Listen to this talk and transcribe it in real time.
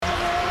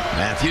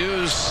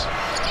Matthews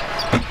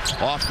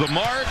off the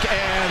mark,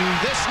 and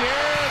this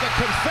year the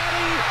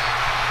confetti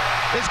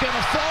is going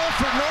to fall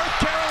for North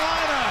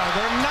Carolina.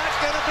 They're not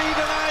going to be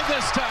denied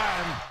this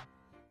time.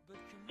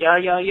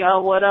 Yo,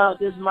 what up?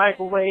 This is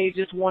Microwave.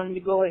 Just wanted to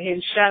go ahead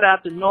and shout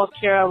out the North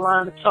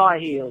Carolina Tar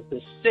Heels,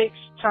 the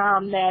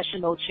 6-time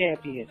national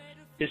champions.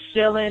 The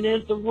ceiling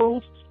is the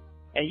roof,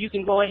 and you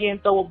can go ahead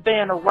and throw a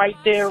banner right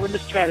there in the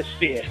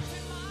stratosphere.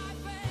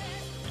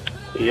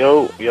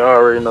 Yo, y'all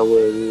already know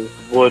what it is.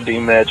 Boy D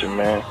Magic,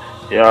 man.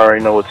 Y'all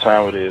already know what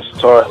time it is.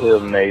 Tar Heel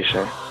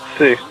Nation,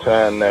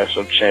 6-time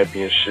national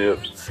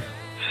championships,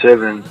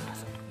 7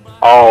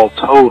 all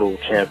total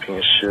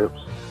championships.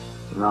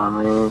 You know what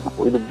I mean?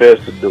 We the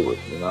best to do it,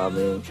 you know what I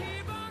mean?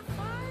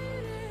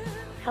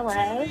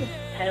 Hello, this is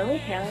Totally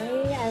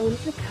Hillary. I want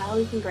to call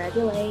and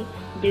congratulate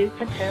Duke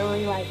for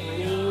totally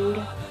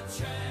winning.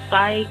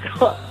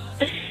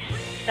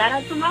 Shout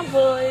out to my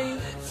boys.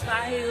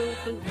 Sahil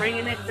for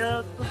bringing that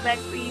dub back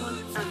for you on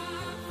Sunday.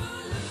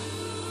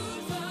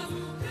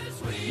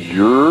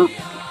 Yerp.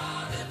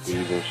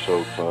 Even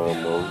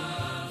Showtime, though.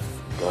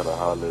 Gotta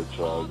holler at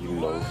y'all, you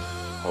know.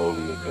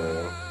 Holding it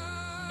down.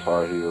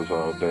 Tar Heels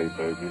all day,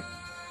 baby.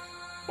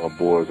 My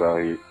boys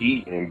out here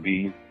eating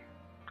beef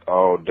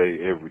all day,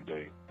 every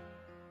day.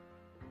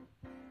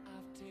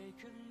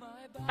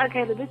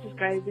 Okay, but this is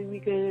crazy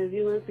because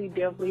UNC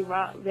definitely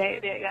rocked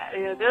that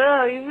goddamn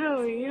dub. You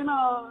feel me?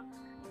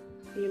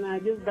 You know,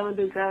 just don't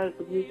do college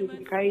positions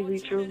and crazy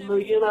true blue.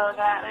 You know,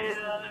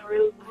 goddamn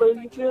real blue.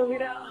 You feel me?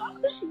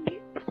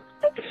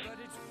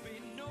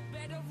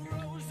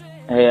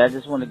 Hey, I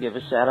just want to give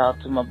a shout out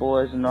to my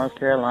boys in North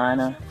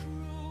Carolina.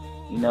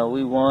 You know,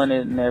 we won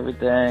it and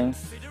everything.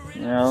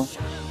 You know,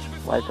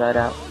 white side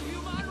out.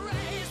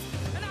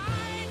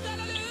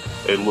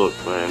 Hey, look,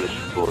 man,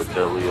 it's your boy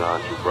Kelly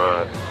on your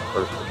ride.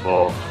 First of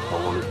all,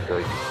 I want to tell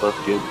you, fuck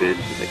your bitch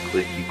and the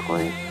click you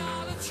claim.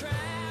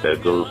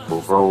 That goes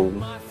for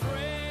Rose,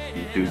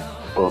 you do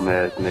bum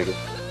ass nigga.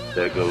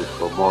 That goes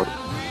for Marty.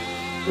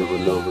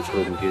 Villanova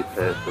couldn't get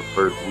past the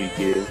first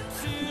weekend.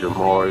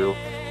 Jamario,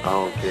 I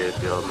don't care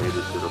if y'all made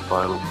it to the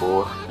Final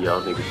Four.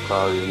 Y'all niggas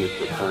probably miss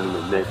the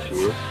tournament next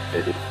year.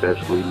 And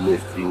especially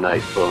Misty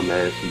Knight bum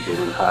ass who's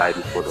been in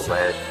hiding for the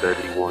last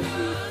 31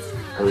 years.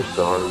 Her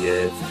sorry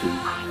ass to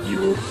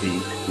UNC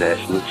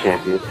National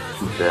Champion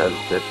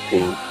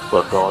 2017.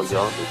 Fuck all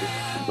y'all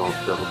niggas. We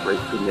gonna celebrate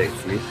the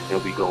next year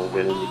and we gonna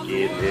win it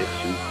again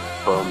next year.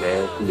 Bum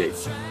ass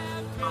niggas.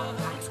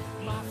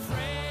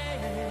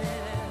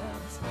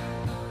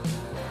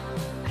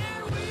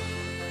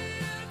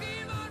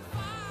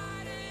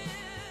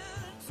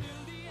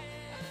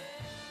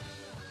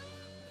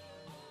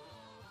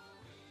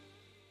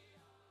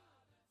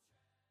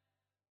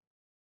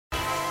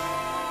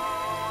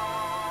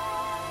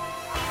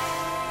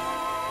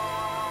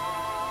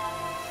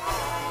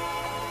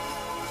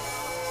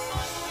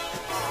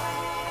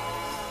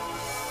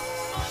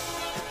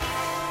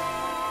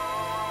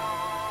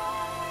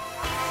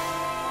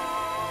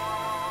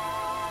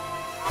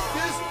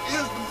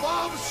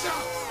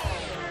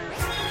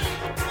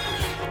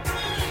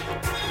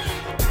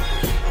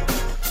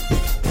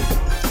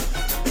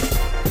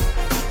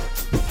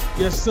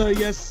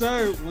 Yes,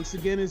 sir. Once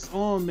again, it's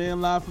on,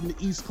 man. Live from the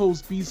East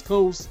Coast, Beast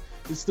Coast.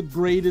 It's the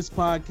greatest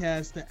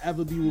podcast to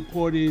ever be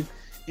recorded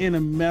in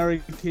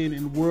American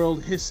and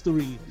world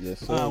history. Yes,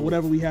 sir.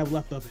 Whatever we have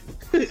left of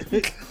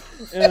it.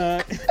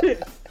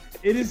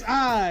 It is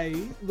I,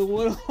 the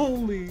one and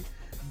only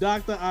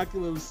Dr.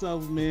 Ocula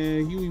himself,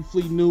 man. Huey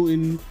Fleet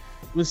Newton,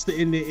 Mr.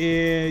 In the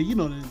Air. You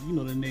know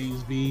the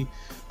names be.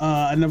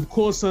 And of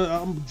course,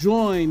 I'm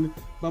joined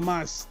by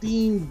my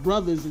esteemed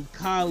brothers and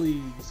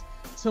colleagues.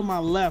 To my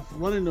left,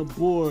 running the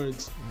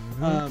boards,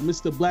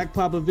 Mr. Black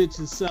Popovich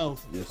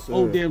himself. Yes, sir.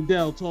 Oh, damn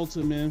Dell, talk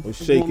to him, man. We're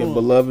shaking,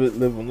 beloved,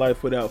 living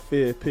life without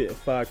fear, pitting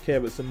 5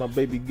 carrots in my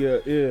baby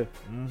girl ear.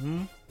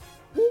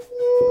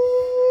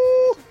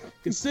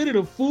 Considered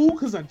a fool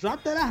because I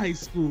dropped out of high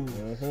school.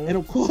 And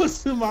of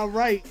course, to my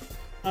right,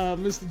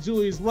 Mr.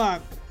 Julius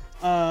Rock,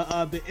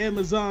 the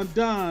Amazon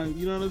Don,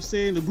 you know what I'm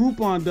saying? The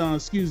Groupon Don,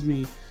 excuse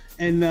me.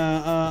 And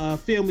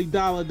Family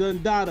Dollar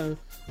Dun Dada.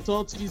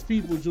 Talk to these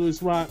people,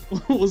 Julius Rock.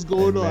 What's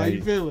going on? How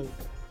you feeling?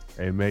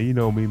 Hey, man, you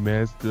know me,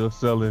 man. Still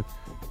selling,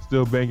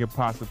 still banging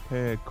pots of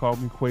pan. Call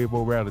me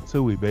Quavo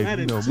Ratatouille, baby.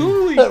 Ratatouille. You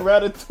know me.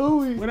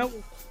 Ratatouille.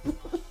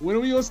 When are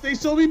we gonna stay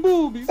show me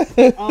boobies?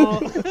 We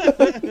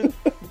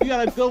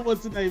got a good one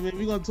tonight, man.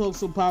 We're gonna talk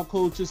some pop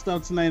culture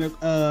stuff tonight.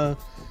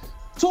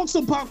 Talk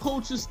some pop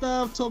culture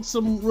stuff. Talk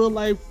some real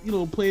life,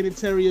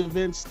 planetary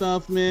event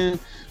stuff, man.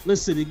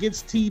 Listen, it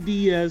gets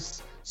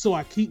TDS. So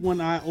I keep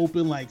one eye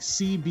open like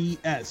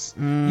CBS.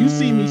 You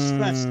see me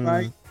stressed,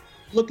 right?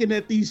 Looking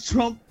at these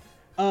Trump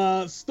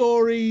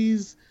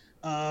stories.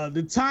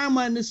 The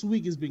timeline this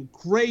week has been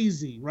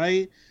crazy,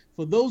 right?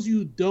 For those of you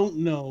who don't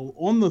know,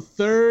 on the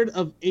 3rd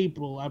of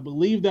April, I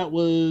believe that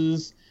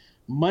was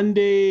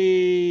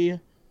Monday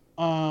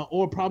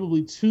or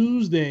probably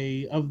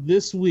Tuesday of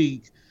this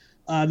week,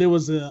 there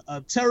was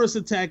a terrorist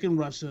attack in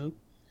Russia.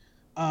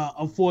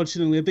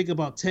 Unfortunately, I think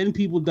about 10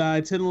 people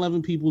died, 10,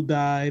 11 people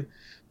died.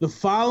 The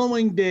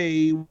following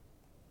day,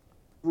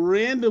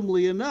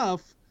 randomly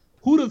enough,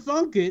 who'd have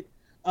thunk it,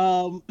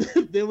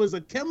 there was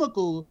a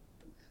chemical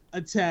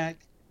attack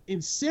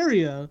in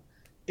Syria,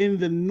 in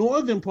the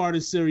northern part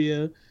of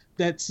Syria,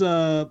 that's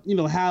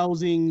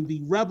housing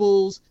the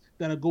rebels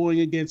that are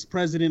going against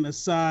President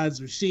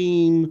Assad's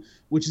regime,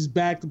 which is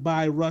backed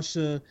by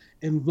Russia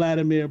and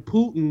Vladimir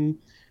Putin.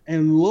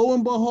 And lo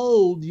and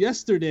behold,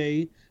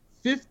 yesterday,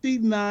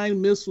 59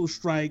 missile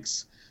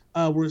strikes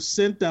were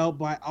sent out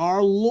by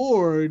our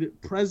Lord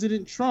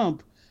President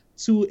Trump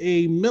to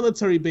a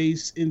military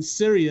base in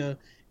Syria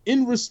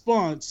in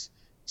response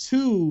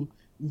to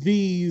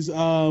these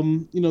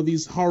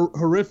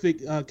horrific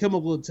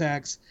chemical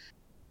attacks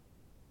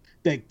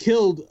that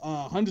killed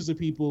hundreds of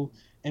people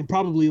and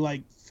probably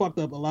like fucked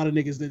up a lot of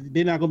niggas that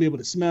they're not gonna be able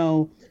to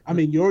smell. I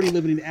mean, you're already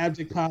living in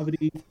abject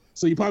poverty,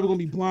 so you're probably gonna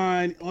be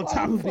blind on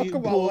top of being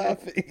poor.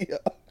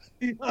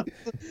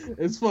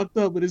 It's fucked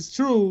up, but it's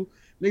true.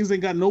 Niggas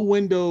ain't got no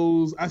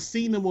windows. I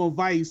seen them on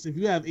Vice. If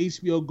you have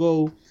HBO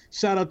Go,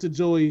 shout out to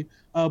Joey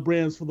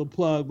Brands for the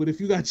plug. But if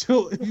you got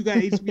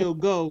HBO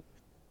Go,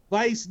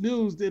 Vice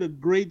News did a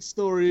great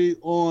story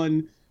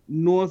on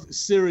North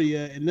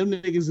Syria, and them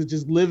niggas are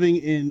just living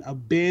in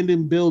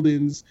abandoned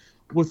buildings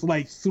with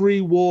like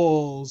 3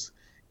 walls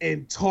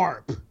and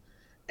tarp,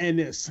 and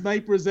there's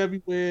snipers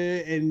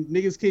everywhere, and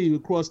niggas can't even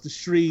cross the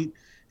street.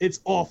 It's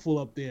awful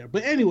up there.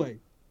 But anyway,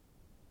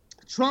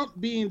 Trump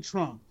being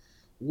Trump,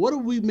 what do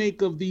we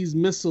make of these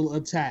missile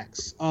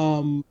attacks?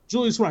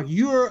 Julius Rock,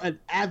 you're an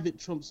avid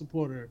Trump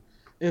supporter,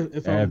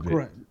 if I'm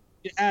correct.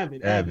 You're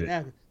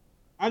avid.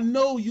 I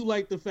know you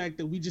like the fact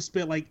that we just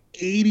spent like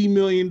 $80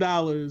 million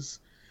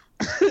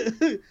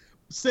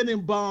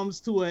sending bombs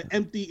to an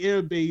empty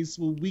air base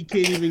where we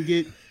can't even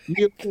get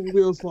Meals on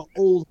Wheels for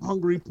old,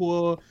 hungry,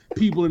 poor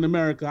people in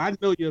America. I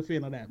know you're a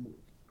fan of that movie.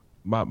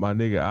 My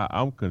nigga,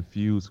 I'm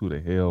confused who the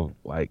hell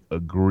like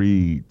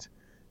agreed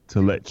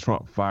to let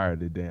Trump fire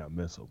the damn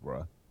missile,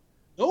 bro.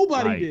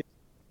 Nobody did.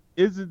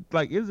 Isn't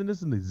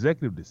this an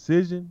executive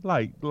decision?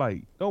 Like,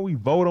 don't we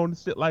vote on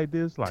shit like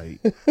this? Like,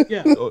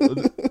 yeah.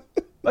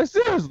 Like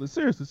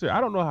seriously. I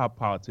don't know how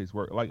politics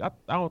work. Like, I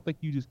don't think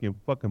you just can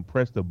fucking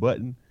press the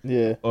button.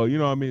 Yeah. Or you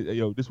know what I mean?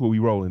 Yo, this is what we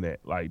rolling at.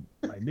 Like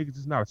niggas,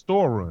 it's not a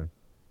store run.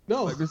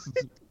 No. Like this is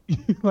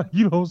like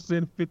you don't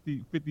send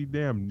 50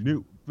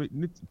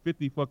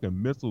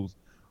 fucking missiles.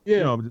 Yeah.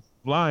 You know, just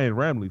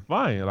randomly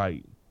flying.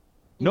 Like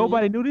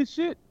nobody knew this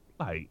shit.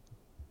 Like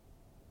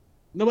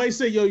nobody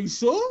said, "Yo, you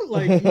sure?"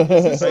 Like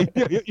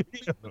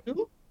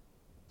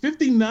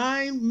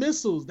 59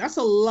 missiles. That's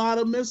a lot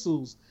of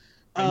missiles.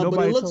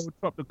 Nobody told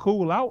Trump to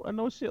cool out and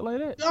no shit like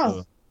that.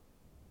 Yeah.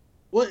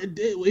 Well,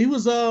 he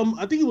was I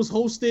think he was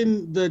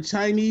hosting the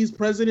Chinese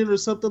president or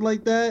something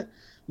like that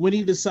when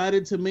he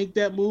decided to make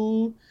that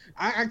move.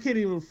 I can't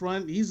even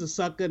front. He's a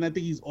sucker, and I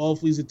think he's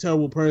awful. He's a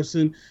terrible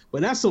person.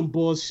 But that's some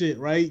bullshit,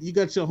 right? You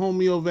got your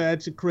homie over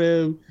at your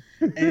crib,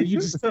 and you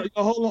just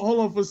hold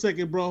on for a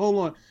second, bro. Hold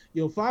on.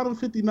 Yo, fire them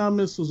 59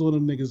 missiles on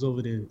them niggas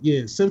over there.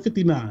 Yeah, send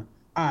 59.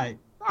 All right.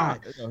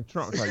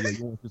 Trump's like, yo,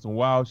 you want to see some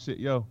wild shit?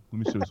 Yo, let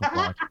me show you some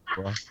wild shit,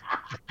 bro.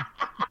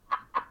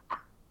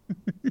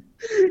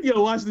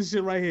 Yo, watch this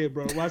shit right here,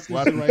 bro. Watch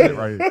this shit right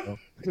here,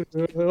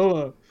 bro. Hold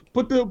on.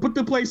 Put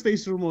the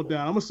PlayStation remote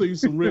down. I'm gonna show you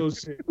some real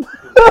shit.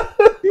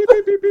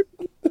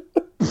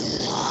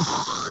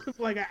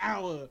 Like an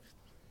hour.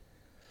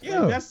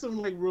 Yeah, that's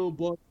some like real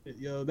bullshit,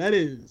 yo. That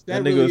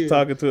nigga really was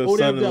talking to his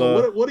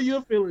son-in-law. What are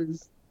your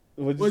feelings?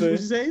 What you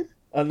say?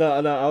 I know.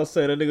 I was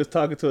saying that nigga was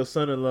talking to his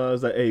son-in-law. I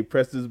was like, "Hey,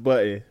 press this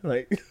button."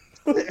 Like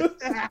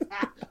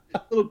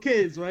little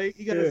kids, right?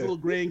 You got his little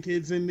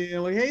grandkids in there.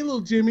 Like, hey,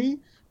 little Jimmy,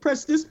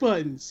 press this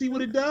button. See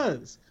what it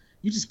does.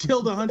 You just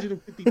killed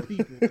 150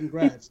 people.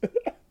 Congrats.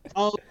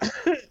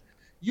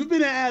 You've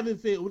been an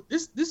avid fan.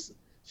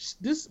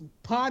 This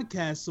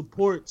podcast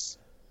supports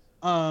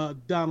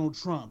Donald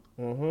Trump.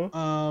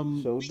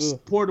 We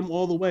support him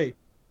all the way.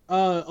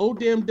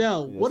 Damn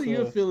Dell, what are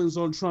your feelings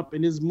on Trump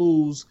and his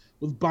moves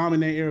with bombing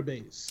that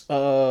airbase?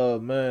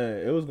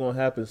 Man, it was gonna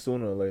happen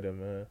sooner or later,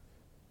 man.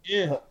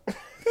 Yeah.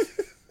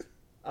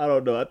 I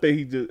don't know. I think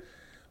he just.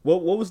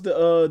 What was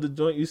the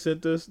joint you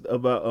sent us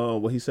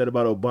about what he said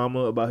about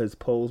Obama about his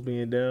polls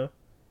being down?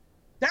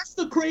 That's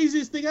the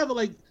craziest thing ever.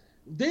 Like,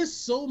 there's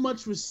so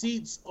much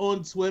receipts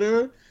on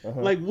Twitter.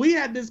 Like, we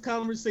had this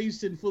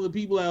conversation for the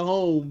people at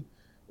home,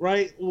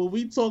 right? When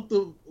we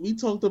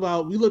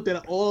looked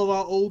at all of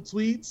our old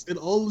tweets and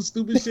all the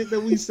stupid shit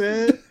that we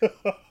said.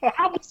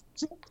 I was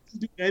trying to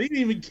do that. He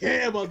didn't even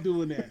care about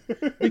doing that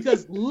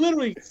because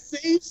literally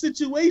same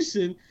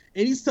situation,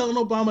 and he's telling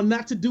Obama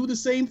not to do the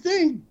same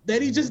thing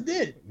that he just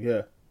did.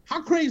 Yeah.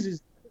 How crazy is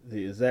that?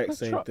 The exact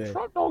same thing.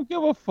 Trump don't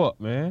give a fuck,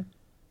 man.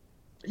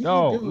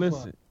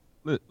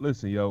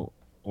 Listen, yo.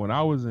 When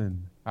I was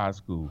in high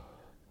school,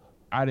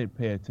 I didn't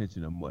pay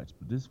attention to much,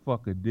 but this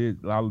fucker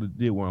did want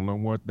to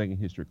learn one thing in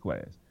history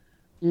class.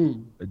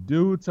 A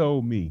dude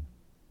told me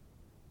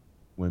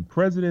when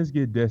presidents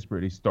get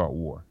desperate, they start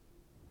war.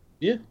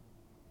 Yeah.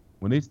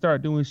 When they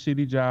start doing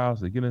shitty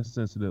jobs, they get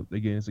insensitive, they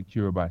get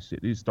insecure about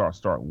shit. They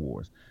start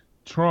wars.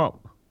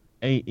 Trump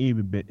ain't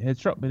even been. Has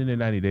Trump been in there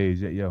 90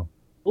 days yet, yo?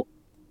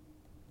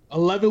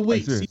 11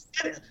 weeks.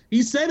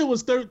 He said it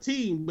was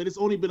 13, but it's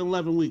only been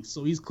 11 weeks,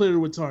 so he's clearly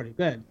retarded.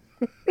 Go ahead.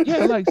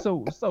 Yeah, like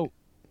so,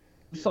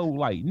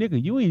 like,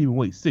 nigga, you ain't even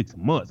wait 6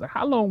 months. Like,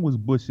 how long was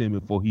Bush in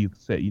before he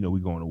said, we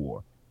going to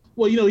war?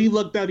 Well, he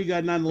lucked out. He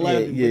got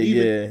 9/11.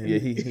 Yeah.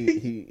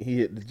 He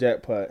hit the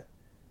jackpot.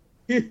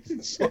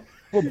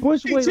 Well,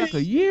 Bush waited like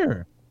a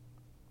year.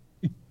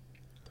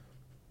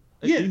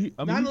 Yeah,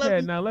 I mean, he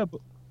had 9/11.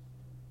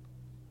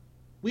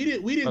 We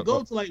didn't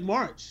go to like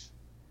March.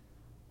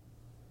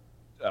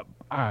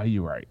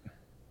 You're right.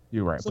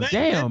 So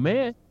but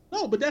man.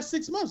 No, but that's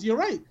 6 months. You're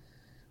right.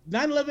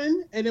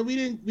 9/11, and then we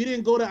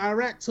didn't go to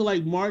Iraq till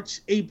like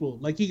March, April.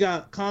 Like he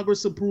got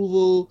Congress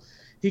approval,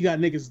 he got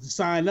niggas to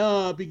sign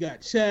up, he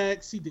got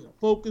checks, he did a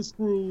focus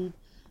group.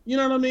 You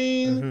know what I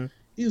mean? Mm-hmm.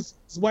 His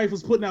wife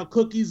was putting out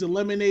cookies and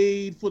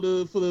lemonade for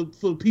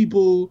the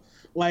people.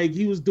 Like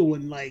he was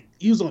doing, like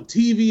he was on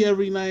TV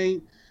every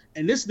night,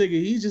 and this nigga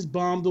he just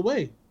bombed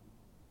away.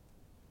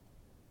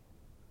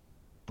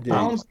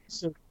 Yeah.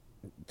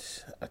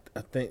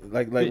 I think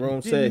like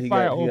Rome said, he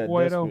got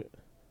desperate.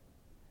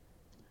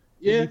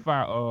 Yeah. Did he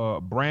fire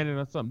Brandon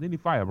or something? Didn't he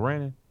fire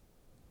Brandon?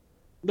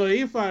 No,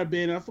 he fired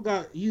Brandon. I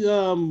forgot. He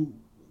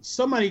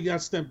somebody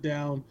got stepped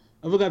down.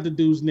 I forgot the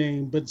dude's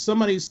name, but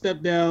somebody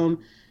stepped down,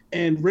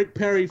 and Rick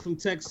Perry from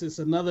Texas,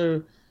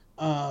 another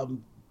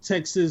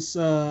Texas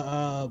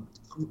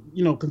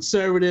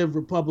conservative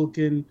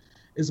Republican,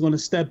 is going to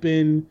step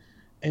in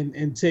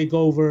and take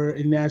over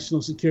in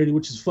national security,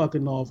 which is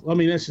fucking awful. I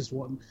mean, that's just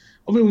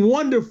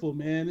wonderful,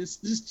 man. It's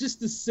just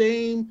the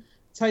same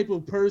type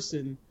of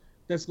person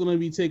that's going to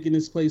be taking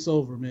this place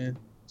over, man.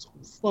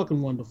 It's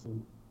fucking wonderful.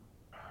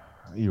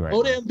 You're right.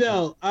 Odam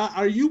Dell,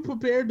 are you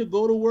prepared to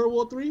go to World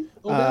War III?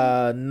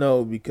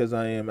 No, because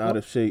I am out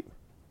of shape.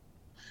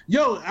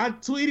 Yo, I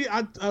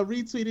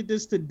retweeted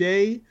this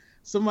today.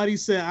 Somebody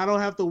said I don't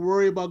have to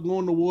worry about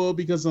going to war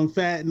because I'm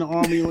fat and the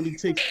army only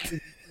takes.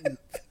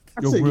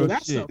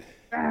 That's shit. a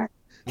fact.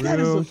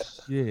 Real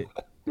shit.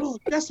 Bro,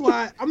 that's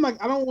why I'm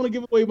like, I don't want to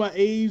give away my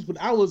age, but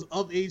I was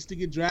of age to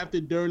get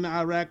drafted during the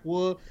Iraq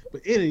War,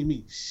 but it ain't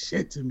mean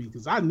shit to me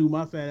because I knew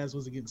my fat ass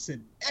wasn't getting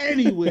sent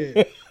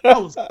anywhere. I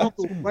was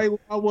comfortable right where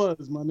I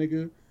was, my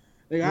nigga.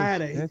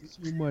 Like, that's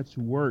too much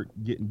work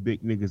getting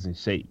big niggas in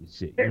shape and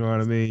shit. You know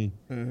what I mean?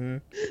 Mm-hmm.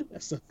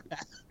 That's a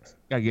fact.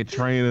 Gotta get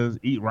trainers,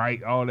 eat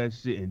right, all that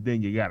shit, and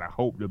then you gotta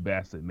hope the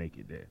bastard make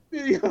it there.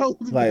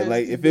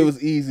 Like if it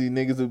was easy,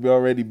 niggas would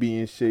already be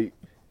in shape.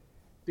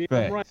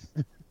 Damn right.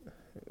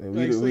 I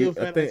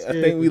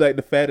think we like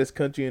the fattest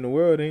country in the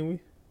world, ain't we?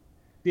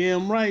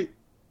 Damn right.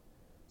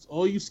 So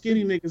all you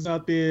skinny niggas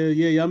out there,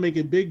 yeah, y'all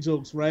making big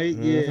jokes, right?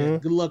 Mm-hmm. Yeah,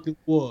 good luck in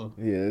war.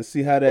 Yeah, let's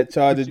see how that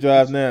Charger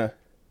drives now.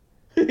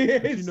 What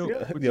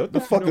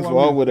the fuck is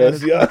wrong with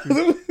us, yo?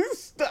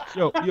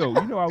 Yo,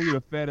 you know how we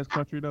the fattest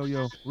country though,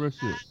 yo? Real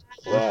shit.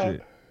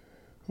 Shit.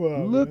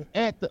 Wow, look man.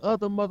 At the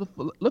other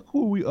motherfucker. Look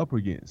who we up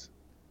against.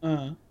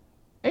 Ain't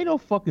no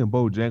fucking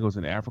Bojangles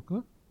in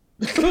Africa.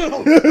 You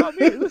know what I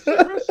mean?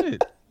 Real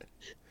shit.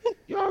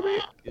 You know what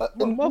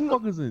I mean?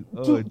 Motherfuckers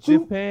in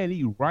Japan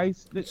eat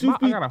rice. I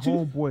got a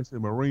homeboy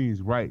in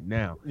Marines right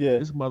now. Yeah.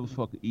 This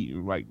motherfucker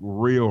eating like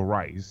real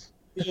rice.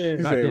 Yeah.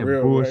 Not that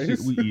real bullshit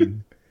rice. We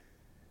eating.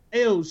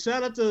 Hey, yo,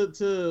 shout out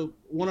to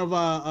one of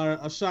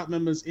our shop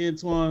members,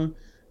 Antoine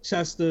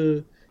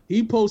Chester.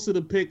 He posted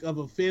a pic of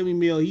a family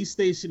meal. He's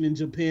stationed in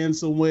Japan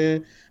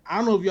somewhere. I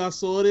don't know if y'all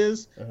saw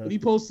this, but he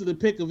posted a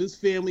pic of his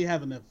family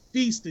having a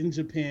feast in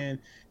Japan,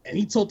 and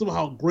he talked about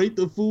how great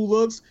the food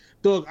looks.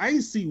 Dog, I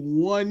didn't see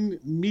one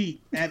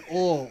meat at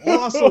all. All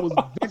I saw was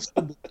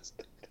vegetables.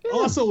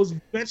 All I saw was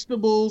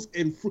vegetables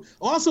and fruit.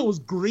 All I saw was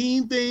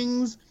green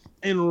things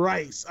and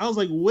rice. I was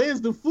like,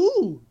 where's the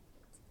food?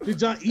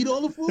 Did y'all eat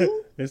all the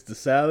food? It's the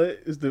salad.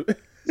 It's the.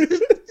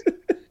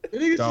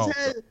 Niggas just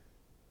had.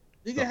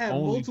 Nigga had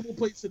multiple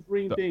plates of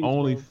green things. The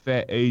only bro.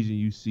 fat Asian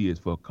you see is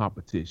for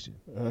competition.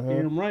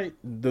 Damn right.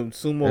 The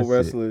sumo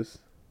wrestlers.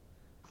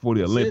 For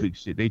the Olympic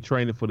shit. They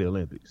training for the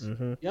Olympics.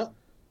 Yep.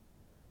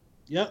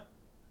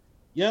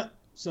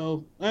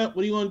 So, what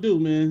are you going to do,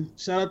 man?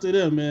 Shout out to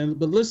them, man.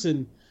 But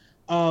listen,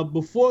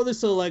 before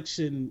this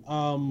election,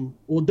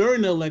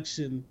 during the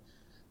election,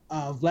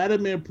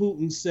 Vladimir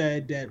Putin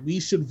said that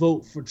we should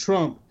vote for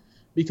Trump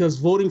because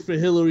voting for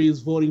Hillary is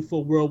voting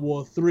for World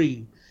War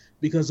III.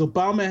 Because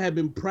Obama had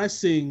been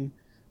pressing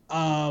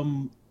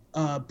Putin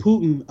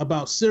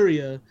about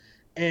Syria,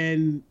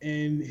 and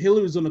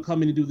Hillary was going to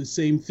come in and do the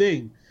same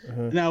thing.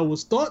 Now, it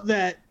was thought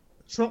that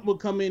Trump would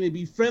come in and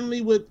be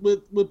friendly with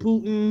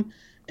Putin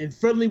and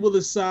friendly with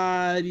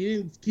Assad.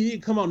 He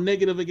didn't come out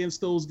negative against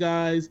those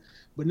guys,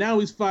 but now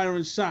he's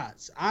firing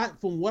shots.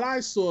 From what I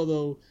saw,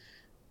 though,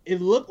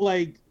 it looked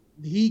like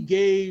he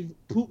gave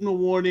Putin a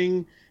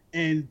warning,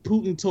 and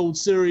Putin told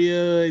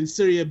Syria, and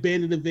Syria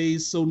abandoned the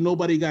base, so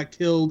nobody got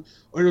killed,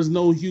 or there was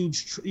no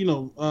huge,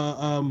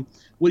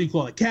 what do you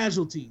call it,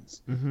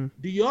 casualties. Mm-hmm.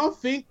 Do y'all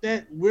think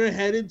that we're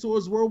headed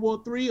towards World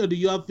War III, or do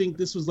y'all think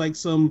this was like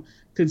some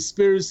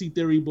conspiracy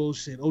theory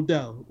bullshit?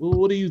 Odell,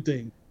 what do you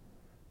think?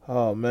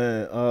 Oh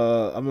man,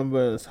 I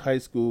remember in high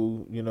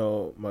school,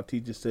 my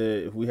teacher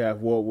said if we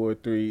have World War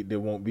III, there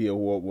won't be a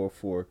World War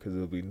IV because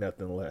there'll be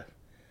nothing left.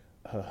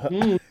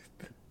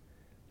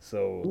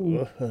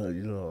 So,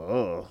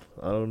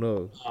 I don't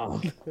know.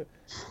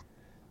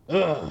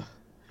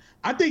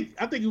 I think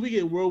if we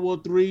get World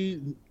War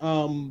III,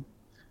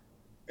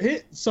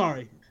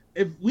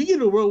 if we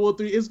get a World War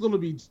III, it's gonna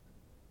be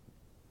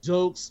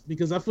jokes,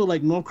 because I feel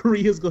like North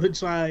Korea is gonna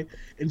try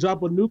and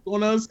drop a nuke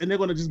on us, and they're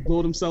gonna just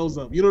blow themselves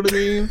up. You know what I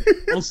mean?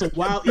 On some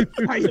wild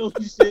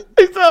coyote shit.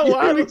 It's a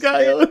wild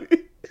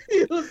coyote.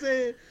 You know what I'm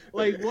saying?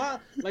 Like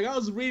I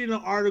was reading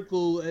an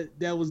article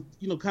that was,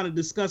 kind of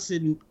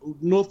discussing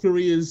North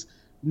Korea's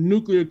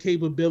nuclear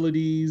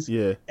capabilities.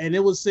 Yeah. And it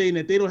was saying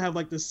that they don't have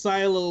like the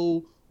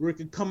silo where it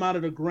could come out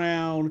of the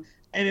ground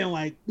and then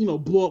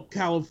blow up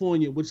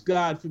California, which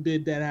God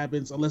forbid that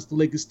happens unless the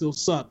Lakers still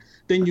suck.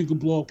 Then you can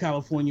blow up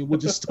California. We'll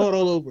just start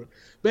all over.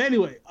 But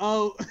anyway,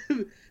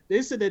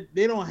 they said that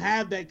they don't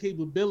have that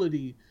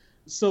capability.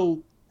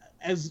 So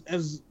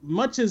as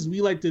much as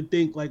we like to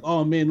think like,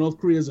 oh man, North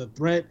Korea is a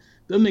threat,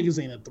 them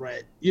niggas ain't a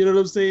threat. You know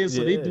what I'm saying?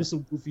 So they do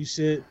some goofy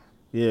shit.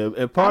 Yeah,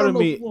 and part of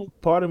me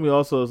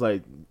also is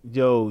like,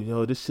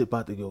 yo, this shit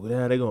about to go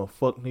down. They gonna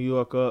fuck New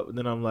York up. And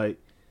then I'm like,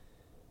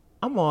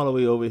 I'm all the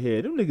way over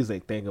here. Them niggas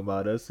ain't thinking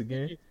about us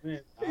again.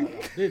 Man,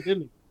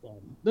 them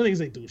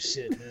niggas ain't do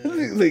shit, man. Them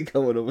niggas ain't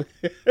coming over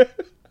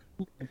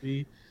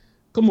here.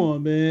 Come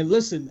on, man.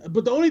 Listen,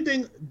 but the only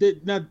thing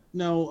that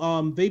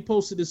now they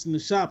posted this in the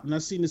shop, and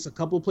I've seen this a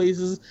couple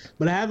places,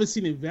 but I haven't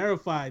seen it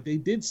verified. They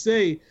did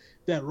say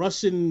that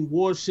Russian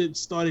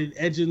warships started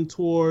edging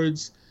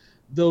towards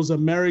those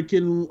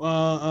American,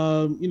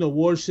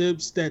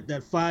 warships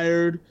that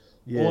fired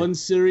on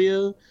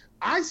Syria.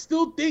 I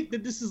still think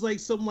that this is like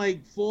some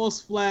like false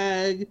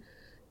flag,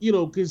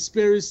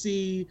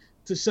 conspiracy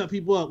to shut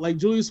people up. Like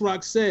Julius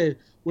Rock said,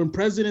 when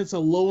presidents are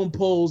low in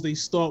polls, they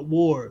start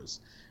wars.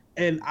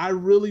 And I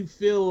really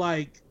feel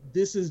like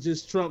this is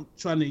just Trump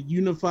trying to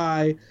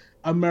unify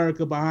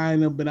America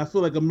behind him. But I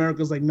feel like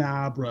America's like,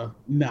 nah, bro,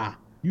 nah.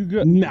 You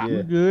good? Nah.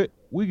 Yeah.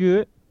 We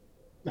good.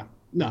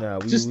 Nah.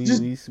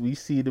 We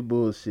see the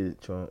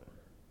bullshit, Trump.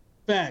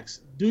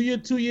 Facts. Do your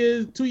 2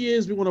 years. 2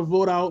 years, we're going to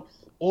vote out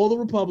all the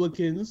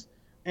Republicans.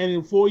 And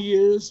in 4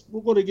 years,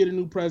 we're going to get a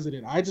new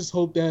president. I just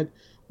hope that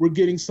we're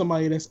getting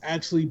somebody that's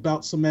actually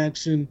about some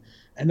action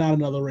and not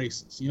another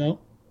racist,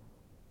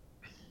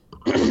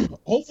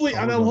 Hopefully,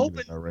 and I'm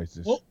hoping.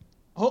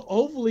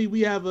 Hopefully,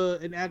 we have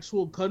an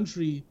actual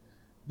country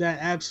that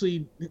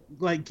actually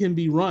can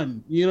be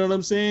run. You know what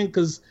I'm saying?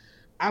 Because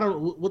I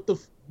don't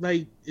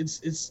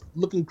it's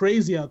looking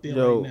crazy out there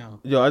right now.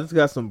 Yo, I just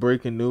got some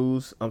breaking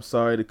news. I'm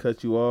sorry to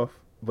cut you off,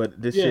 but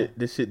this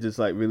shit just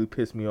really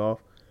pissed me off.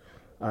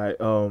 All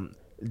right,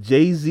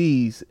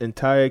 Jay-Z's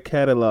entire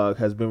catalog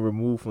has been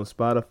removed from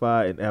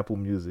Spotify and Apple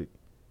Music.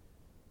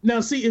 Now,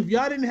 see, if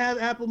y'all didn't have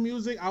Apple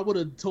Music, I would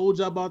have told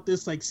y'all about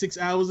this like 6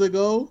 hours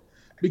ago,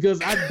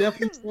 because I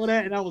definitely saw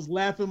that and I was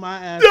laughing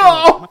my ass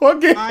off.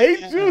 I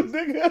hate you,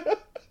 nigga.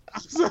 I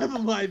was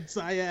laughing my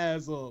entire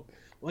ass off.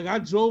 Like, I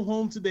drove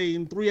home today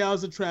in 3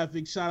 hours of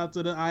traffic. Shout out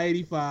to the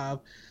I-85.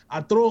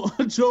 I drove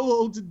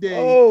home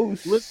today.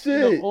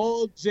 Listening to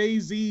all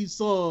Jay-Z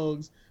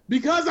songs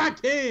because I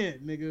can,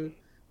 nigga.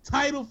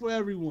 Tidal for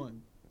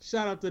everyone.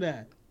 Shout out to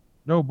that.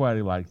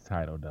 Nobody likes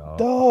Tidal, dog.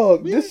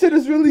 Dog, this shit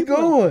is really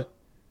going.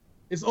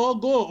 It's all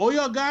gone. All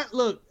y'all got,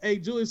 look, hey,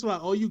 Julius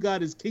Rock, all you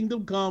got is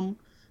Kingdom Come,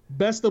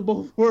 Best of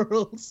Both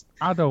Worlds.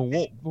 I don't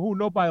want,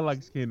 nobody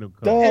likes Kingdom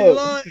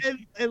Come.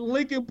 And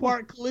Linkin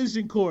Park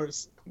Collision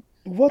Course.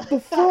 What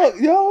the fuck,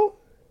 yo?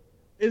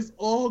 It's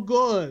all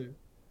good.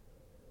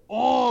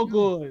 All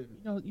good.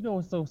 You know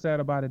what's so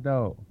sad about it,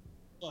 dog?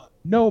 What?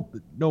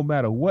 No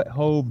matter what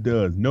Hove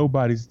does,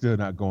 nobody's still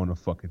not going to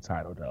fucking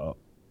Tidal, dog.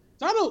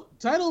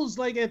 Tidal's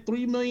like at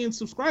 3 million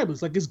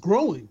subscribers. Like, it's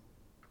growing.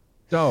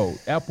 Dog,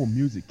 Apple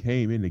Music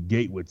came in the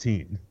gate with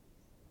 10.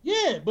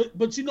 Yeah,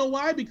 but you know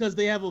why? Because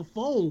they have a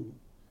phone.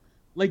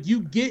 Like,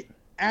 you get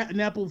an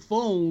Apple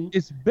phone.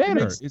 It's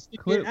better. It's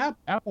clear.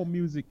 Apple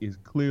Music is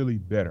clearly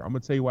better. I'm gonna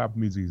tell you why Apple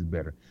Music is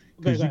better.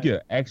 Because you get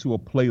an actual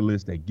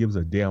playlist that gives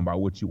a damn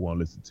about what you want to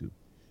listen to.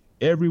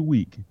 Every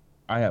week,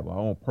 I have my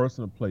own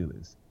personal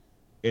playlist,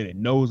 and it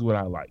knows what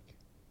I like.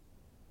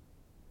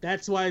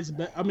 That's why it's.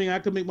 I mean, I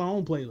can make my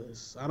own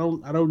playlist. I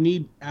don't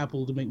need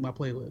Apple to make my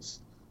playlist.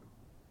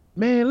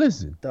 Man,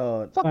 listen,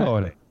 dog. Fuck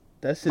all that.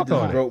 That shit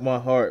just broke my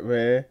heart,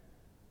 man.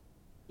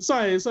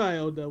 Sorry,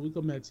 Odell. We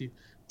come back to you.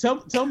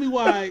 Tell me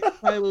why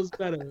Tidal's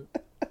better.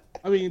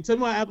 I mean, tell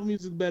me why Apple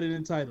Music's better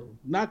than Tidal.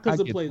 Not because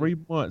of playlist. 3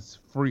 months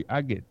free.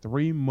 I get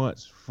 3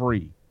 months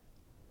free.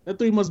 That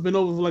 3 months been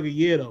over for like a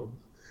year though.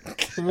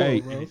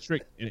 Hey,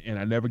 and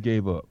I never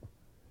gave up.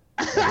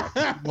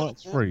 3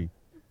 months free.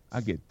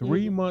 I get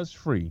 3 months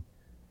free,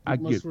 I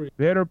get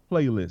better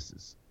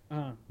playlists.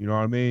 You know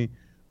what I mean?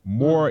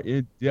 More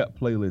in-depth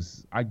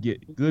playlists. I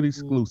get good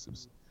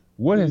exclusives.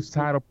 What has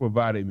Tidal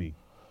provided me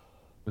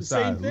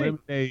besides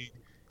Lemonade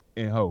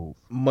and Hove?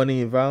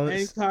 Money and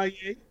Violence.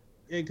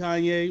 And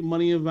Kanye,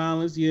 Money and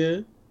Violence.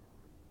 Yeah.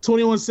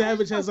 21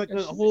 Savage has like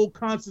a whole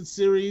concert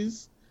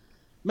series.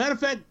 Matter of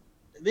fact,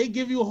 they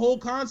give you a whole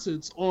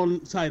concerts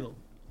on Tidal.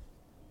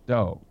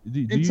 Dog,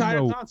 do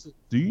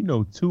you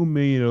know 2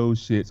 million of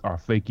those shits are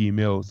fake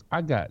emails?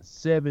 I got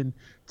 7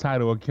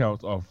 Tidal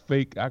accounts are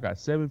fake. I got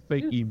 7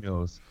 fake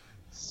emails,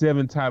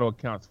 7 Tidal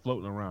accounts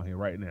floating around here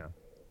right now.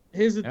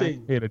 Here's the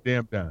thing. Hit a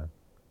damn dime.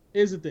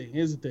 Here's the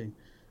thing.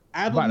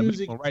 Apple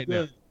Music right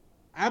now.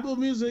 Apple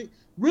Music,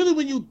 really,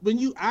 when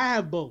you, I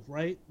have both,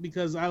 right?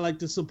 Because I like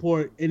to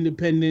support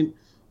independent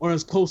or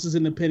as close as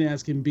independent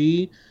as can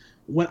be.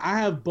 When I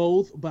have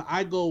both, but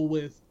I go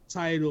with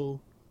Tidal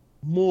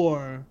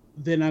more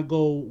than I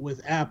go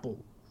with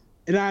Apple,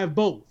 and I have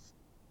both.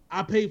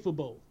 I pay for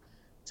both.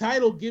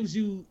 Tidal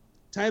you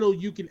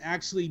can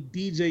actually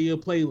DJ your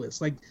playlist.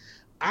 Like,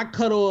 I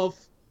cut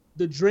off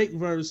the Drake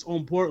verse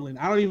on Portland.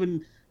 I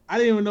didn't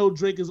even know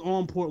Drake is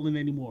on Portland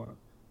anymore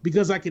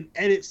because I can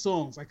edit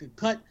songs. I can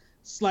cut,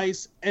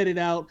 slice, edit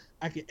out.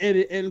 I can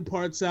edit end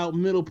parts out,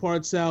 middle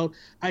parts out.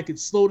 I can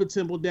slow the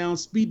tempo down,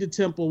 speed the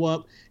tempo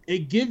up.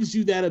 It gives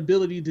you that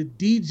ability to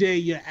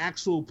DJ your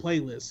actual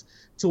playlist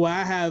to where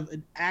I have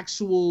an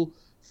actual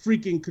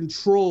freaking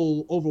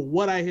control over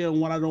what I hear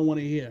and what I don't want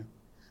to hear.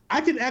 I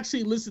can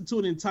actually listen to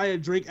an entire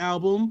Drake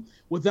album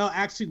without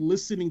actually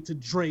listening to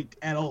Drake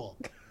at all.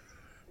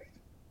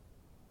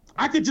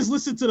 I could just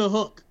listen to the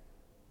hook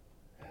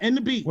and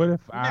the beat. What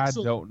if I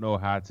don't know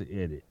how to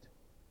edit?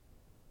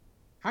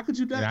 How could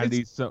you not? I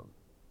need some.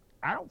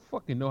 I don't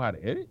fucking know how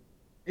to edit.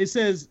 It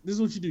says, this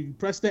is what you do. You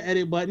press the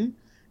edit button,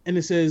 and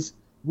it says,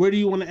 where do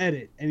you want to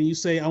edit? And you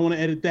say, I want to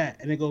edit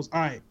that. And it goes,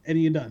 all right,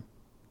 and you're done.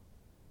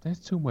 That's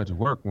too much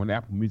work when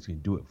Apple Music can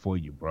do it for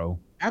you, bro.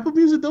 Apple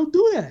Music don't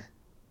do that.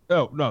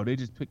 No, they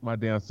just pick my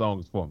damn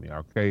songs for me,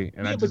 okay?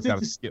 And I just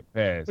gotta skip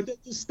past.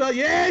 But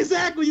yeah,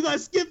 exactly. You gotta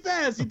skip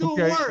past. You're doing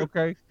work.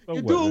 Okay. So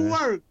you're doing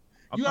work.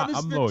 You gotta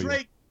listen to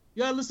Drake.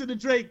 You gotta listen to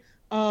Drake.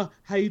 How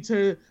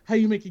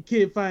you make a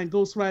kid find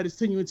Ghost Riders,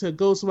 turn you into a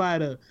Ghost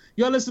Rider.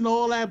 You gotta listen to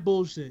all that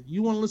bullshit.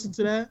 You wanna listen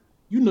to that?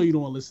 You know you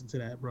don't want to listen to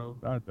that, bro.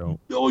 I don't.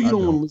 No, you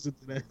don't want to listen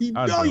to that. You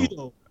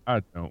don't.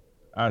 I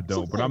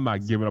don't. But I'm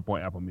not giving up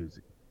on Apple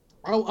Music.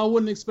 I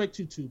wouldn't expect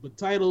you to, but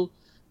Tidal,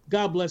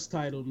 God bless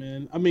Tidal,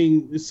 man. I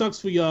mean, it sucks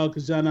for y'all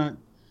because y'all not,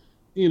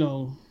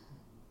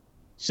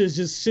 shit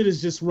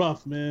is just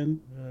rough, man.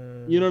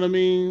 You know what I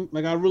mean?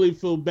 Like, I really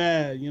feel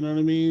bad. You know what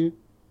I mean?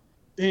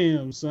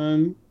 Damn,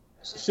 son,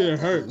 shit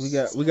hurts.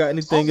 We got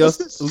anything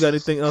else? We got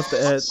anything else to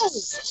add?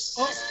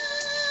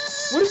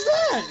 What is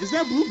that? Is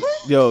that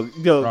Blueprint?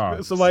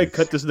 Yo, somebody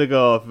cut this nigga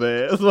off,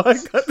 man. Somebody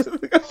cut this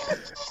nigga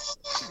off.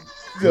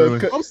 Yo,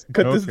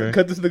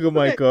 cut this nigga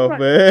mic off,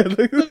 man.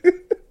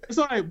 It's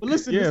all right, but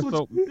listen. Yeah,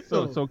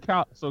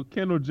 so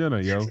Kendall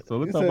Jenner, yo. So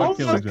let's talk about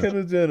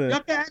Kendall Jenner.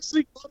 Y'all can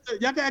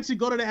actually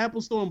go to the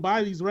Apple Store and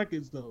buy these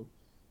records, though.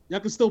 Y'all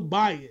can still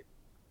buy it.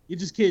 You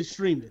just can't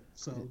stream it.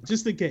 So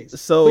just in case.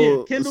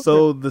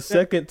 So the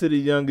second to the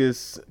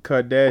youngest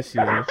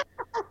Kardashian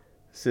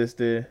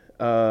sister,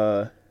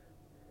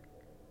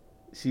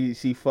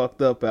 she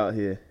fucked up out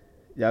here.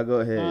 Y'all go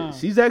ahead.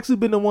 She's actually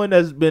been the one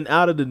that's been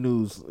out of the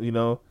news,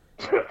 and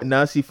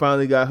now she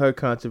finally got her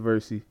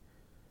controversy.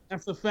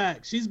 That's a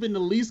fact. She's been the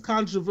least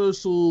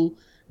controversial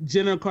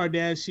Jenner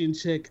Kardashian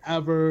chick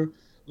ever.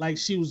 Like,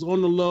 she was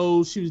on the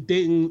low. She was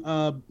dating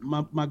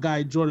my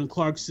guy Jordan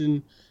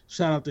Clarkson.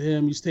 Shout out to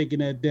him. He's taking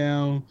that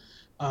down.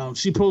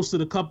 She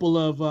posted a couple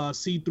of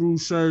see-through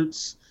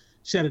shirts.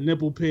 She had a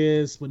nipple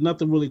pierce, but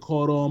nothing really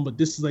caught on. But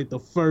this is like the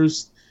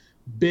first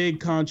big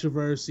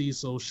controversy.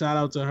 So shout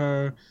out to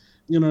her.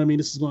 You know what I mean?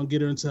 This is going to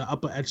get her into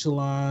upper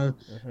echelon.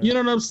 You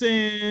know what I'm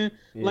saying?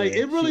 Yeah, like,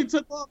 it really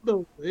took off,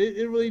 though.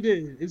 It really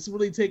did. It's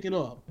really taken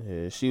off.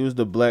 Yeah, she was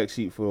the black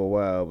sheep for a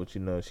while, but,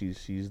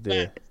 she's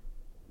there.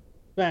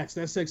 Facts.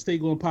 That sex tape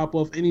going to pop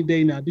off any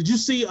day now. Did you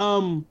see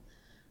Martin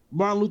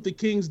Luther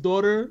King's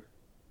daughter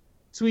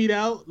tweet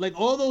out? Like,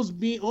 all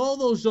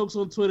those jokes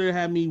on Twitter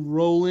had me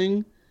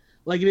rolling.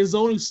 Like, there's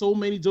only so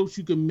many jokes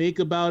you can make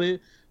about it.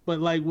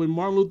 But, like, when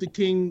Martin Luther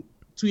King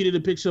tweeted a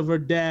picture of her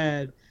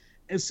dad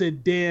and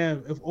said,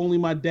 "Damn, if only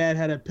my dad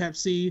had a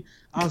Pepsi,"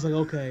 I was like,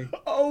 okay.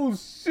 Oh,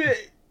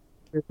 shit.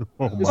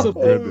 Oh, my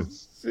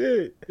goodness.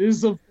 Shit. This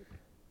is some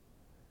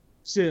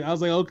shit. I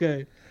was like,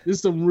 okay. This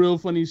is some real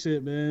funny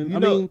shit, man. I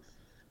mean,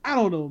 I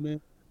don't know,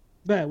 man.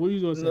 What were you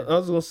going to say? I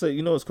was going to say,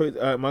 it's crazy.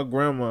 My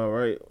grandma,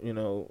 right,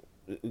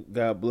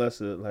 God bless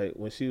her, like,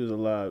 when she was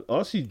alive,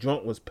 all she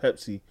drunk was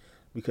Pepsi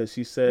because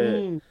she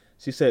said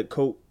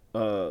Coke,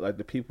 like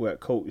the people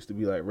at Coke used to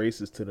be like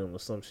racist to them or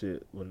some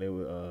shit when they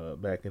were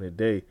back in the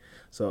day.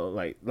 So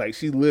like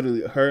she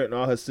literally, her and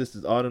all her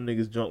sisters, all them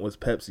niggas drunk was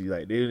Pepsi.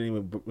 Like, they didn't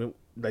even,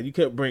 like, you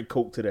can't bring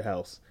Coke to the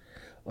house.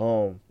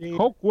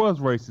 Coke was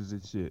racist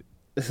and shit.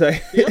 It's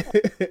like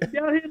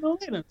they're out here in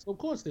Atlanta, so of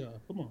course they are.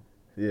 Come on.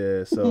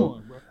 Yeah,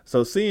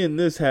 so seeing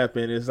this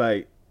happen, it's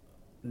like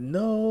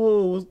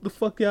No, what the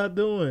fuck y'all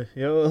doing?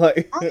 Yo,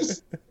 like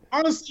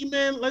honestly,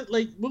 man, like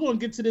we're gonna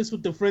get to this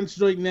with the French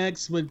joint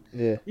next, but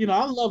yeah, you know,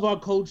 I love our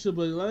culture,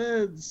 but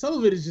some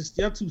of it is just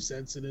y'all too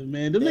sensitive,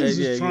 man. Them niggas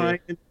is trying.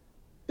 Yeah.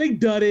 They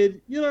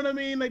dudded, you know what I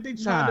mean? Like they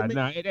tried to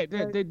make.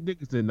 They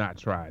niggas did not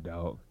try,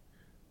 dog.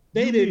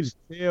 They did.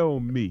 Tell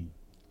me,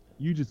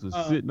 you just was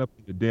sitting up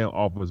in the damn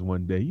office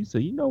one day. You say,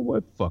 you know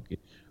what? Fuck it,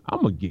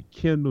 I'm gonna get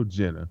Kendall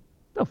Jenner.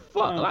 The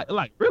fuck,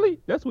 like really?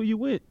 That's where you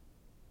went.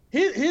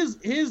 His.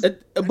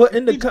 But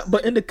in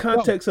the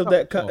context of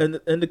that,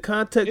 in the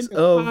context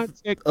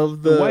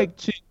of the white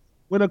chick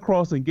went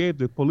across and gave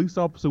the police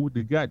officer with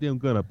the goddamn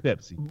gun a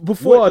Pepsi.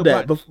 Before all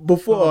that,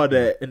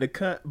 in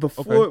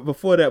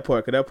before that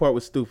part, because that part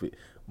was stupid.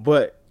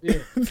 But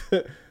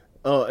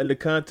in the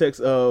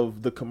context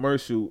of the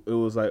commercial, it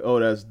was like, oh,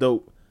 that's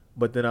dope.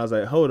 But then I was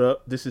like, hold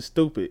up, this is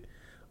stupid.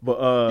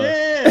 But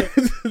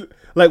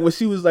like when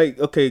she was like,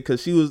 okay,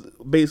 because she was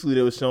basically,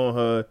 they were showing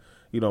her,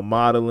 you know,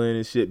 modeling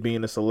and shit,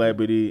 being a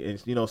celebrity,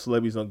 and you know,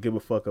 celebrities don't give a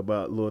fuck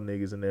about little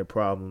niggas and their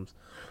problems.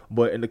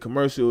 But in the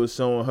commercial, it was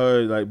showing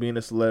her like being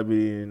a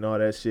celebrity and all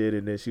that shit,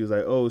 and then she was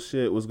like, "Oh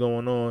shit, what's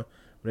going on?"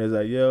 And it's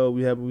like, "Yo,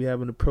 we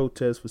having a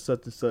protest for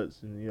such and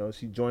such," and you know,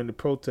 she joined the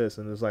protest,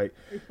 and it's like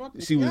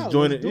she was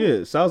joining.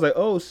 Yeah, so I was like,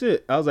 "Oh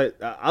shit," I was like,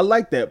 "I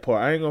like that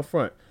part. I ain't gonna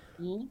front."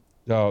 Mm-hmm.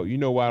 Dog, you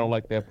know why I don't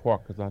like that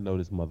part? Because I know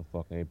this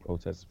motherfucker ain't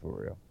protesting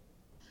for real.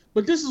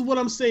 But this is what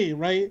I'm saying,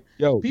 right?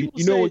 Yo, you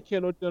know what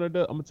Kendall Jenner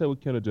does? I'm gonna tell you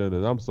what Kendall Jenner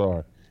does. I'm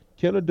sorry,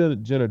 Kendall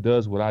Jenner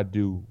does what I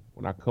do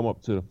when I come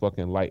up to the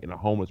fucking light and a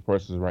homeless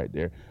person's right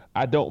there.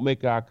 I don't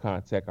make eye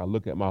contact. I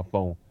look at my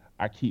phone.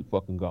 I keep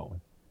fucking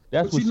going.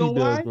 That's what she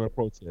does during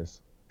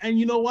protests. And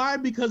you know why?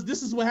 Because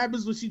this is what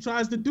happens when she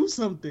tries to do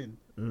something.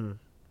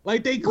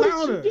 Like they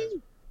clown her.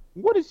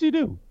 What did she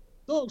do?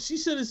 Look, she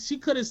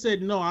could have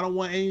said, no, I don't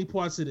want any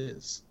parts of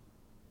this.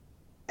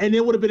 And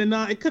it would have been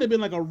it could have been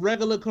like a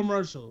regular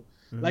commercial.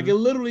 Mm-hmm. Like it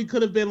literally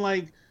could have been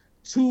like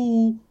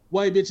two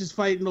white bitches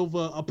fighting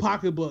over a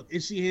pocketbook,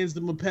 and she hands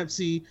them a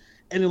Pepsi,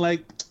 and they're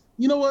like,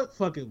 you know what?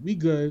 Fuck it. We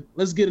good.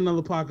 Let's get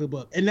another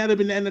pocketbook. And that'd have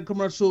been the end of the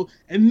commercial,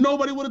 and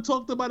nobody would have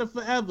talked about it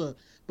forever.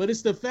 But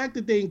it's the fact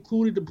that they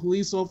included the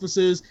police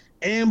officers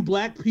and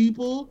black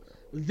people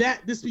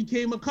that this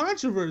became a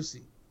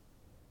controversy.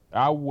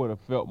 I would have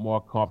felt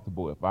more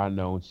comfortable if I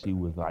known she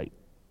was like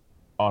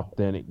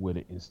authentic with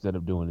it instead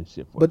of doing this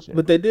shit for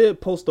but they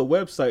did post a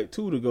website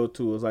too to go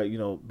to. It was like, you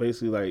know,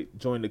 basically like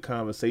join the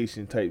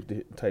conversation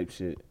type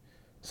shit.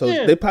 So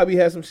they probably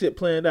had some shit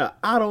planned out.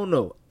 I don't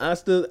know. I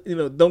still, you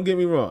know, don't get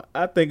me wrong.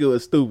 I think it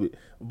was stupid,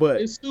 but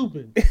it's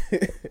stupid.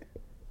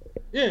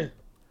 Yeah,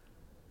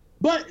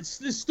 but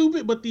it's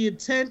stupid. But the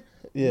intent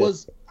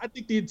was, I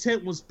think the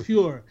intent was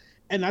pure,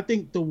 and I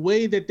think the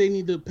way that they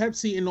need to,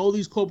 Pepsi and all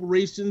these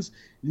corporations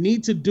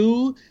need to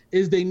do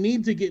is they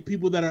need to get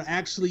people that are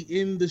actually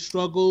in the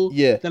struggle,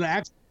 that are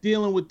actually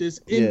dealing with this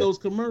in those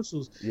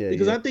commercials.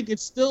 Because I think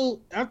it's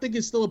still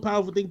a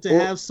powerful thing to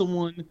have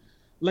someone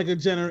like a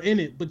Jenner in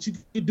it, but you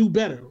could do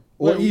better.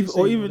 Or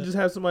even just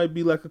have somebody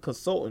be like a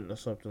consultant or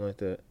something like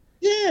that.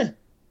 Yeah.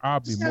 I'll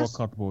be more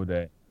comfortable with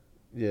that.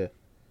 Yeah.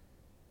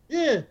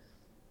 Yeah.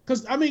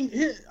 Because,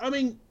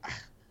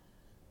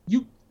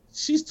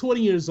 she's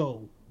 20 years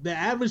old. The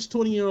average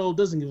 20-year-old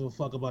doesn't give a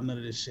fuck about none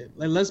of this shit.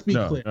 Like, let's be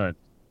clear. None.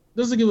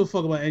 Doesn't give a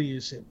fuck about any of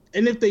this shit.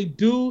 And if they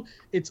do,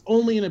 it's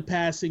only in a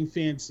passing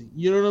fancy.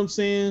 You know what I'm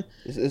saying?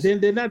 Then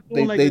they're not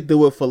doing they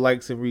do it for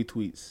likes and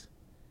retweets.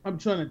 I'm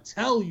trying to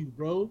tell you,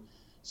 bro.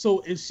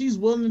 So if she's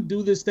willing to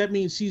do this, that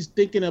means she's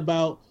thinking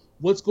about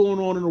what's going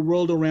on in the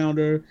world around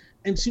her,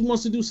 and she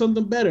wants to do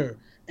something better.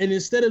 And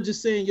instead of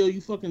just saying, yo,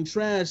 you fucking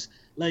trash,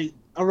 like,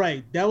 all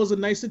right, that was a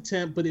nice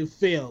attempt, but it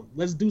failed.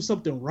 Let's do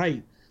something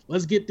right.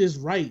 Let's get this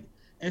right.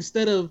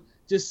 Instead of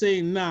just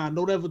saying, nah,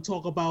 don't ever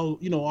talk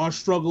about, you know, our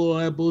struggle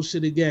or that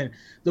bullshit again.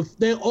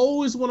 They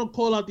always want to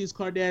call out these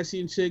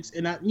Kardashian chicks,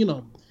 and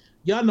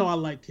y'all know I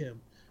like Kim.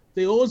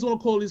 They always want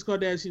to call these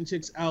Kardashian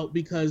chicks out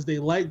because they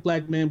like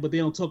black men, but they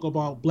don't talk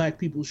about black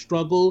people's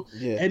struggle.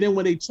 Yeah. And then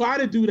when they try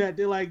to do that,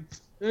 they're like,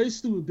 hey,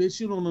 stupid bitch,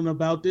 you don't know nothing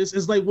about this.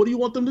 It's like, what do you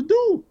want them to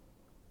do?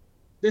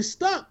 They're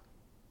stuck.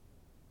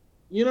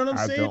 You know what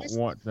I'm saying? I don't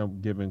want them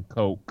giving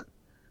Coke,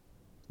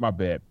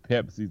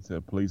 Pepsi to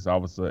a police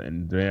officer,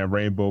 and damn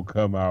Rainbow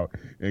come out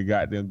and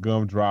got them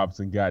gumdrops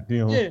and got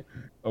them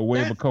a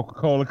wave of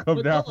Coca-Cola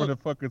come down from the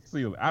fucking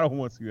ceiling. I don't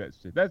want to see that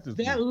shit. That's just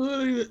that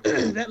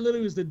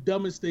literally was the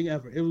dumbest thing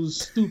ever. It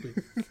was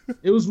stupid.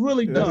 It was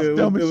really dumb. It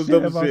was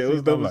dumb shit. It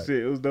was dumb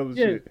shit. It was dumb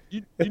shit.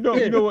 You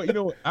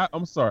know what?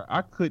 I'm sorry.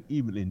 I couldn't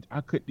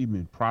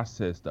even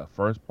process the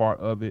first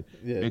part of it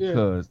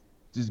because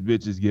this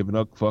bitch is giving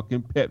up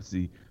fucking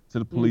Pepsi to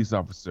the police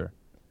officer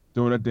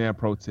during a damn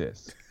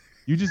protest.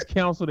 You just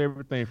canceled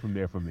everything from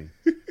there for me.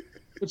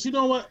 But you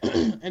know what?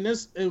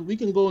 And we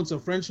can go into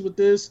French with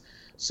this.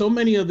 So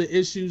many of the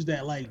issues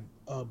that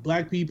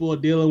black people are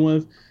dealing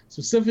with,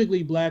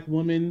 specifically black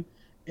women,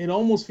 it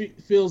almost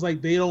feels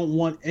like they don't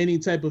want any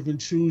type of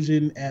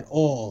intrusion at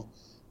all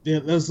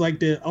That's like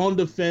they're on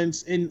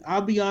defense. And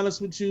I'll be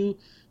honest with you,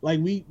 like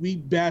we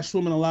bash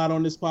women a lot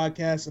on this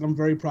podcast, and I'm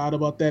very proud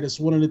about that. It's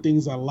one of the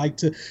things I like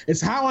to.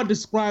 It's how I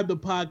describe the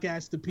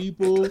podcast to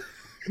people.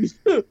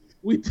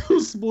 We do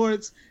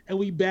sports and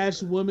we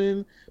bash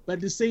women, but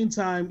at the same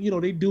time, you know,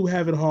 they do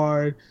have it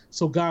hard.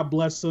 So God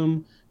bless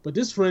them. But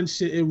this friend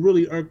shit, it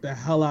really irked the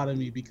hell out of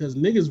me because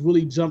niggas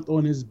really jumped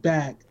on his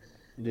back,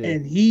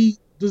 and he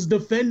was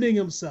defending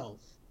himself.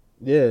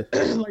 Yeah,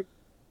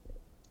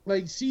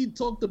 like she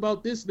talked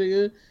about this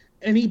nigga,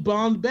 and he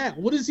bombed back.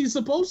 What is he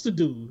supposed to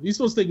do? He's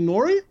supposed to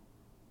ignore it?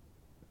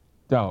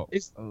 Dog,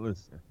 listen,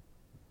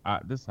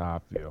 this is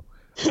how I feel.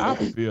 I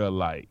feel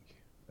like,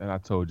 and I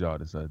told y'all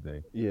this other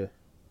day. Yeah.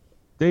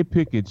 They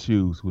pick and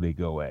choose who they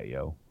go at,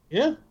 yo.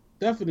 Yeah,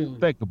 definitely.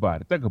 Think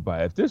about it.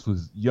 If this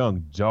was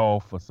Young Jaw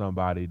for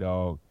somebody,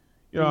 dog,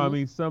 you know what I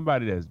mean?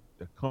 Somebody that's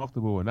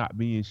comfortable with not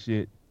being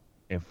shit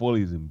and fully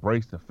has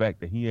embraced the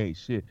fact that he ain't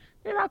shit,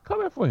 they're not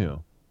coming for him.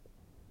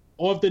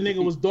 Or if the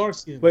nigga was dark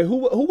skinned. Wait, who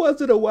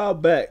was it a while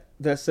back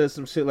that said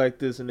some shit like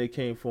this and they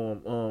came for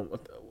him?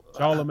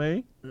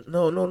 Charlamagne?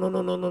 No.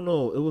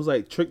 It was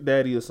like Trick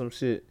Daddy or some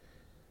shit.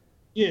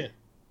 Yeah.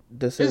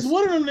 It's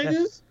one of them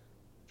niggas.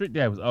 Trick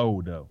Daddy was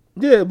old though.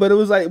 Yeah, but it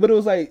was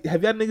like,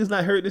 have y'all niggas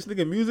not heard this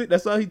nigga music?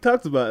 That's all he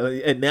talks about.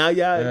 And now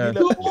y'all, you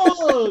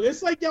know,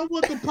 it's like y'all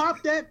want to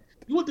pop that.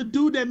 You want the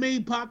dude that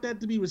made Pop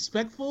That to be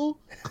respectful?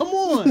 Come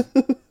on.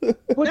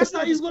 That's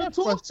how he's gonna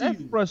talk to you.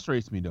 That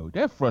frustrates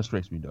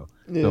me though.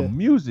 Yeah. The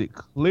music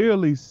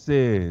clearly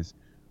says,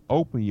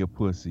 "Open your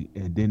pussy,"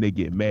 and then they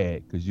get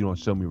mad because you don't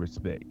show me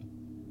respect.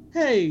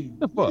 Hey,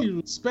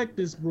 you respect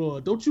this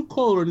broad. Don't you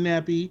call her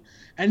nappy?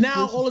 And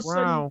now Chris all of a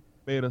sudden, Brown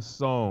made a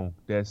song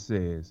that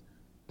says,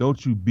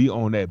 "Don't you be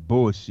on that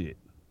bullshit."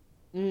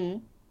 Mm-hmm.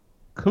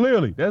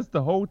 Clearly, that's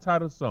the whole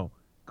title of the song.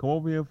 Come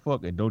over here and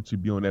fuck, and don't you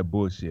be on that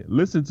bullshit.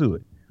 Listen to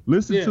it.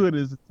 Listen to it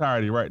in its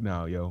entirety right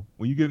now, yo.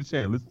 When you get a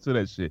chance, listen to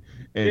that shit.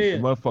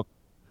 And motherfucker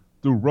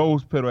threw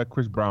rose petal at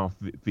Chris Brown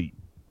feet.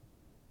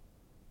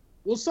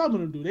 Well, some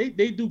of them do.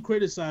 They do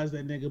criticize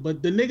that nigga,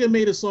 but the nigga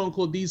made a song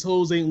called "These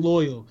Hoes Ain't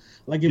Loyal."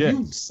 Like if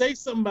you say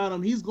something about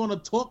him, he's gonna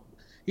talk.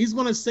 He's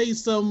gonna say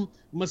some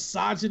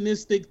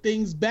misogynistic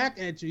things back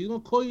at you. He's gonna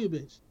call you a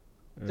bitch.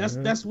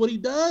 That's what he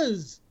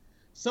does.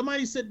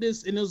 Somebody said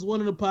this, and it was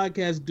one of the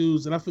podcast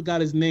dudes, and I forgot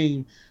his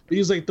name. But he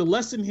was like, the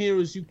lesson here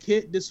is you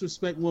can't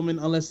disrespect women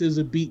unless there's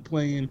a beat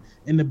playing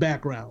in the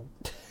background.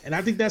 And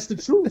I think that's the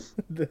truth.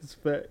 That's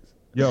facts.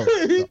 Yo,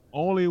 the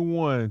only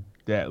one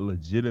that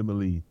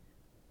legitimately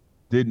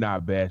did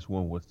not bash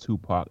one was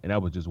Tupac, and that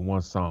was just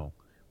one song.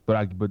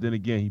 But then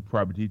again, he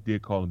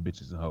did call them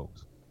bitches and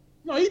hoes.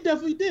 No, he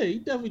definitely did. He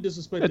definitely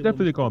disrespected them.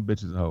 Definitely did call them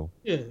bitches and hoes.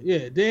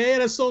 Yeah. They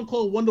had a song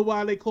called "Wonder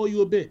Why They Call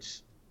You a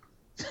Bitch."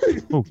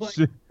 Oh,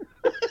 shit.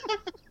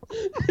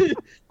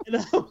 And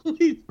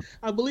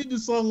I believe the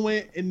song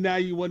went, and now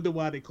you wonder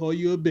why they call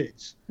you a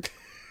bitch.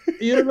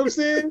 You know what I'm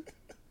saying?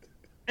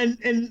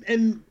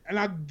 And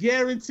I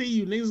guarantee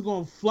you, niggas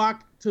gonna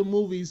flock to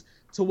movies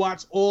to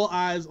watch All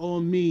Eyes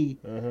on Me.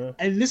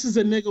 And this is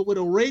a nigga with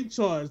a rape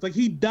charge. Like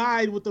he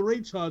died with the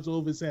rape charge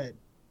over his head.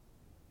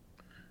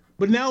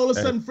 But now all of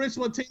a sudden, French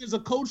Montana's a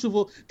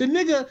coachable. The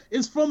nigga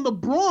is from the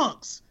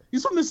Bronx.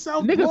 He's from the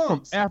South Bronx. Nigga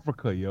from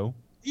Africa, yo.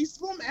 He's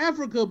from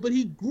Africa, but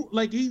he grew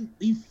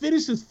he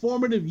finished his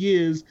formative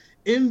years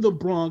in the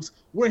Bronx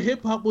where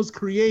hip hop was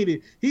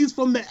created. He's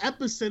from the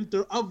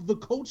epicenter of the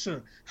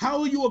culture. How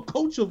are you a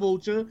culture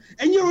vulture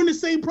and you're in the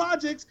same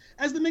projects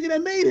as the nigga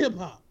that made hip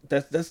hop?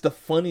 That's the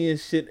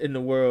funniest shit in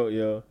the world,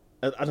 yo.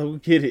 I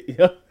don't get it,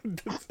 yo.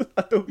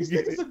 I don't These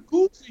get niggas it. are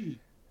goofy,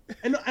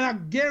 and I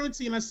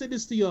guarantee, and I said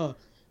this to y'all.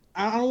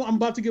 I'm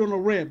about to get on a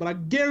rant, but I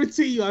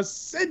guarantee you, I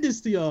said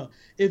this to y'all.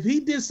 If he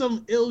did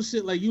some ill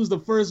shit, like he was the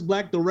first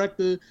black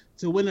director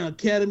to win an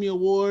Academy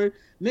Award,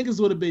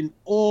 niggas would have been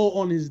all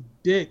on his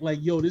dick. Like,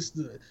 yo, this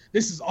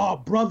is our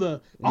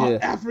brother, our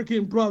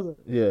African brother.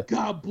 Yeah.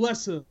 God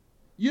bless him.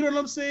 You know what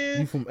I'm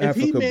saying? You from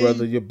Africa,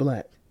 brother. You're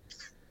black.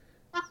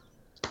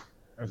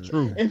 That's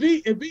true. If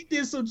he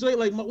did some joint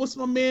like what's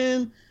my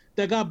man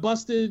that got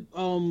busted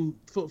for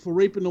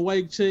raping the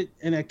white chick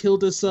and that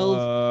killed herself?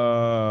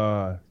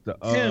 The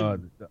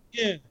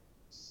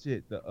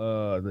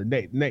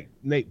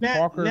Nate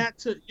Parker.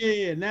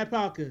 Nat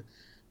Parker.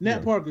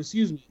 Nat Parker,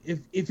 excuse me.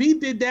 If he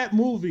did that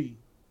movie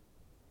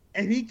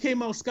and he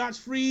came out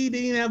scotch-free,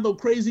 they didn't have no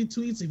crazy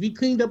tweets, if he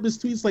cleaned up his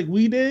tweets like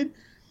we did,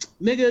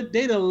 nigga,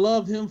 they'd have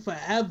loved him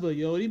forever,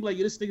 yo. They'd be like,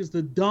 yo, this nigga's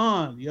the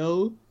Don,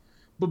 yo.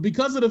 But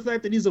because of the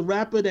fact that he's a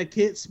rapper that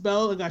can't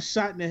spell and got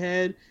shot in the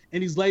head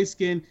and he's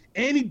light-skinned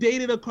and he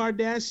dated a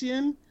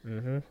Kardashian,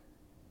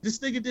 this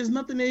nigga, there's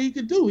nothing that he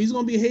could do. He's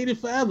going to be hated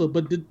forever.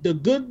 But the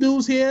good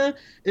news here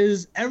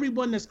is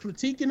everyone that's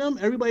critiquing him,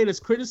 everybody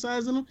that's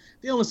criticizing him,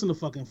 they don't listen to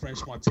fucking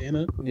French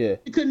Montana. Yeah.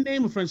 You couldn't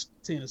name a French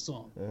Montana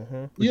song.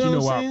 But you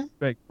know what I'm saying? I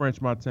respect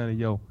French Montana,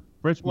 yo.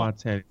 French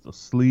Montana is a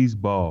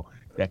sleazeball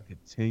that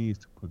continues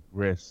to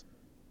progress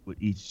with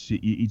each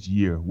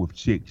year with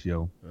chicks,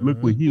 yo. Look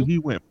where he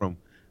went from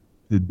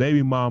the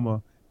baby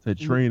mama to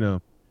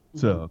Trina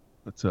to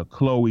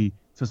Chloe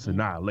to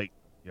Sanaa Lake,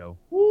 yo.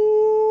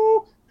 Woo!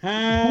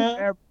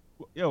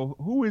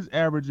 Who is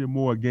averaging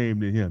more a game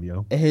than him,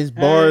 yo? And his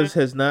bars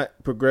has not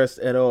progressed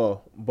at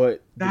all.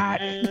 But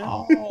not at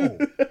all.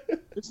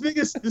 This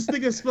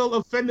nigga spelled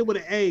offended with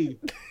an A.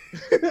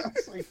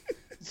 It's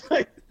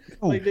like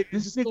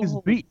this nigga's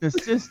beat the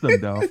system,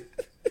 though.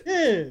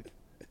 Yeah.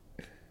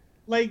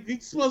 Like, he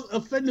spells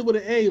offended with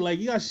an A. Like,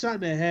 you got shot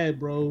in the head,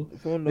 bro.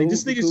 Like,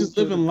 this nigga's just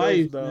living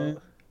life, man.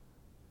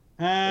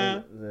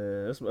 Yeah,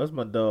 that's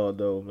my dog,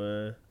 though,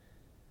 man.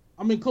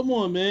 I mean, come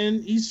on,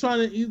 man. He's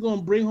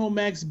gonna bring home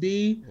Max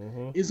B.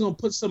 Mm-hmm. He's gonna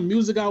put some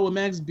music out with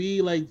Max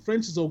B. Like,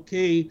 French is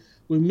okay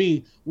with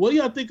me. What do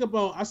y'all think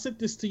about? I sent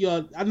this to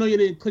y'all. I know you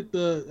didn't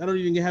I don't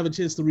even have a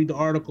chance to read the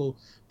article.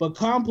 But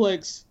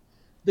Complex,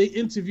 they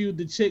interviewed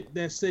the chick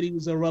that said he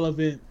was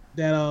irrelevant.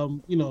 That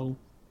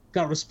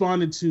got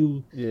responded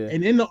to. Yeah.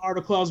 And in the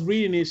article, I was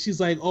reading it.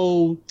 She's like,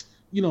 "Oh,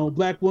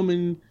 black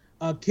woman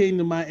came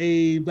to my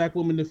aid. Black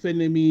woman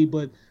defended me,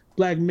 but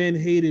black men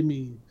hated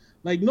me."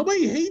 Like,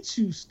 nobody hates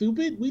you,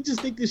 stupid. We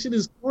just think this shit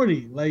is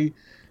corny. Like,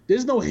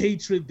 there's no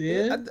hatred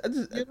there.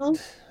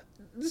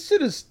 This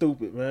shit is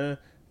stupid, man.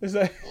 It's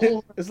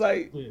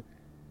like, you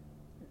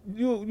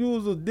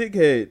was a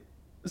dickhead.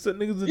 So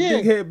niggas a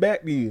dickhead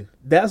back to you.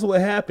 That's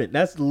what happened.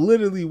 That's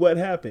literally what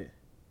happened.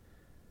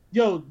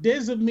 Yo,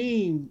 there's a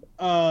meme.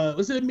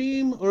 Was it a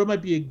meme or it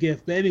might be a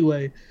GIF? But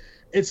anyway,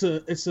 it's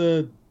a.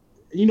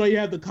 You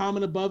have the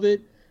comment above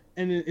it,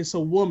 and it's a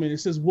woman. It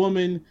says,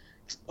 "Woman,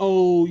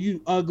 oh, you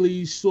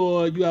ugly,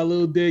 short, you got a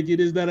little dick, it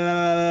is da da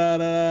da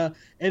da."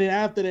 And then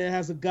after that, it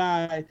has a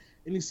guy,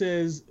 and he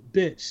says,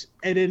 "Bitch."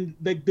 And then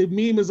the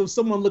meme is of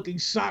someone looking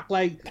shocked,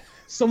 like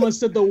someone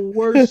said the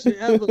worst shit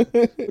ever.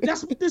 But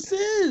that's what this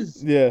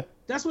is. Yeah.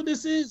 That's what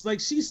this is.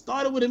 Like, she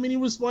started with him, and he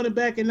responded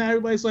back, and now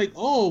everybody's like,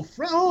 "Oh,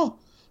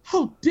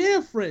 how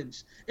dare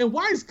French? And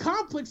why is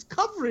Complex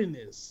covering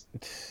this?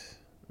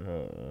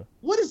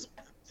 What is,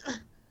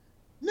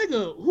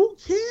 nigga? Who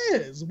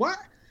cares? Why?"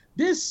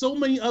 There's so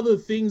many other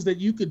things that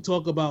you could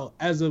talk about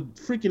as a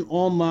freaking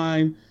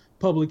online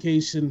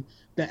publication.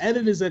 The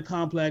editors at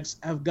Complex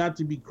have got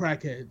to be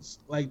crackheads.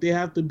 Like, they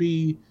have to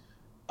be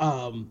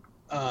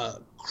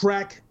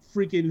crack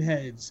freaking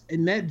heads.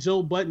 And that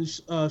Joe Budden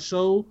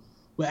show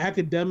with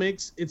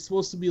academics, it's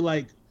supposed to be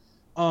like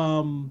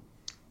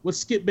with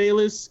Skip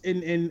Bayless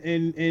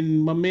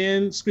and my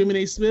man Screaming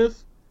A.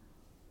 Smith.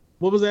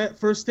 What was that?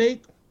 First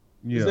Take?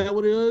 Yeah. Is that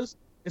what it is?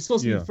 It's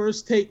supposed to be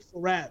First Take for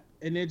rap.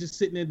 And they're just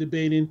sitting there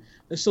debating.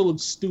 That show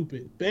looks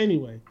stupid. But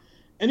anyway,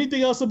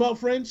 anything else about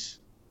French?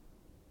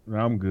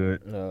 I'm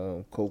good.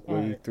 Coke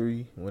Wave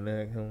 3. When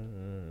that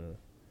comes.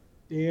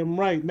 Damn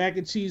right. Mac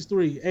and Cheese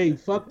 3. Hey,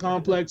 fuck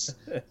Complex.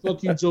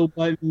 Fuck you, Joe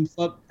Budden.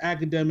 Fuck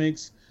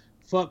academics.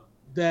 Fuck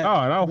that. Oh,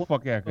 I don't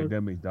fuck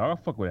academics, dog.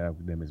 I fuck with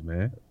academics,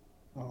 man.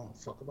 Oh,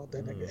 fuck about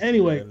that nigga.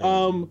 Anyway,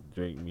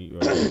 drink meat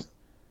right.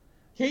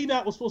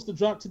 K-Dot was supposed to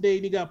drop today,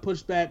 and he got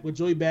pushed back when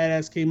Joey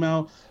Badass came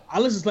out. I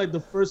listened to like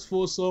the first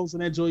 4 songs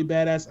on that Joey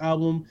Badass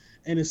album,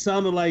 and it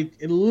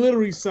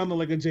literally sounded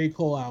like a J.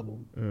 Cole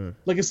album.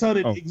 Like, it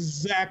sounded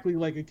exactly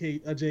like a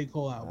J.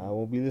 Cole album. I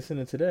won't be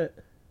listening to that.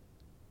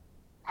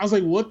 I was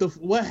like,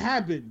 what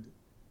happened?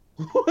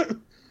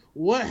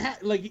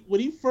 Like, when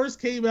he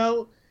first came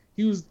out,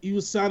 he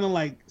was sounding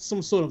like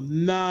some sort of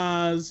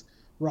Nas,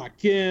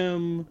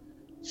 Rakim,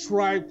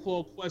 Tribe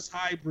Called Quest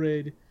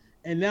hybrid.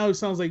 And now he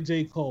sounds like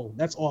J. Cole.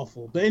 That's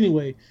awful. But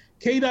anyway,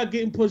 K-Dot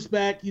getting pushed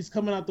back. He's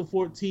coming out the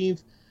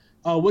 14th.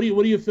 What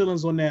are your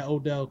feelings on that,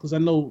 Odell? Because I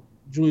know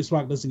Julius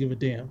Rock doesn't give a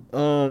damn.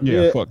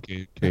 Fuck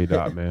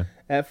K-Dot, man.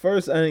 At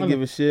first, I didn't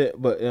give a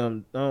shit, but I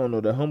don't know.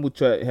 The Humble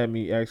track had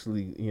me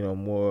actually,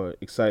 more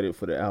excited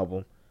for the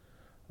album.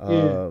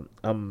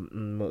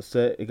 I'm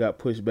upset it got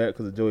pushed back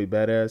because of Joey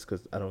Badass,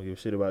 because I don't give a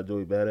shit about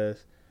Joey Badass.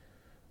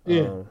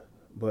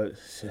 But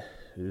shit,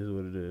 it is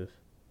what it is.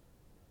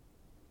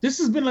 This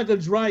has been like a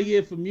dry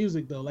year for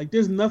music, though. Like,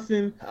 there's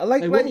nothing.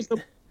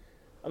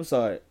 I'm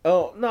sorry.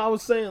 Oh no, I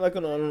was saying like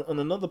on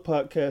another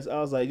podcast, I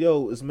was like,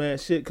 "Yo, it's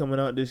mad shit coming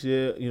out this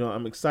year."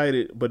 I'm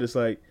excited, but it's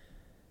like,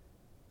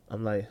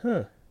 I'm like,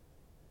 huh?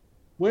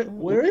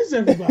 Where is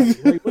everybody?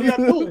 Like, what are y'all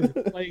doing?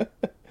 Like,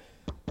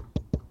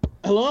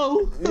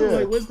 hello? Yeah.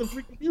 Like, where's the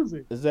freaking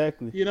music?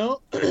 Exactly.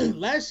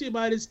 Last year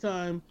by this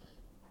time,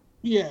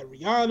 we had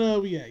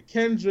Rihanna, we had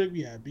Kendrick,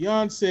 we had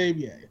Beyonce,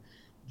 we had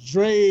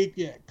Drake,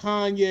 we had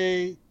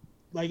Kanye.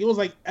 Like, it was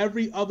like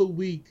every other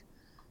week,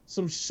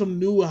 some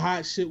new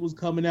hot shit was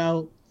coming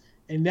out,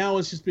 and now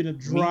it's just been a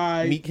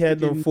dry. Meek had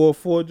them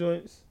 4-4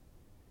 joints.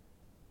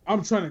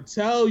 I'm trying to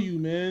tell you,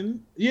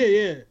 man.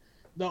 Yeah.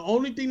 The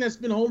only thing that's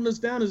been holding us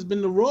down has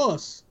been the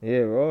Ross. Yeah,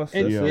 Ross.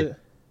 That's it.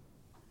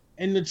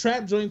 And the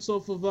trap joints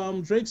off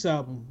of Drake's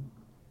album.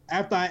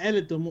 After I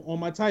edit them on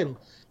my title,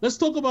 let's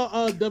talk about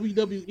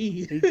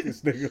WWE.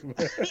 This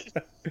nigga,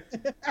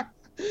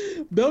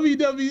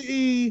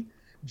 WWE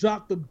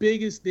dropped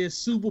their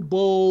Super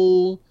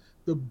Bowl,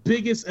 the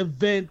biggest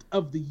event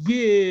of the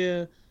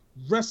year,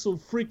 Wrestle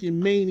freaking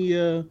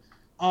Mania.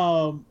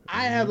 I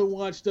haven't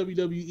watched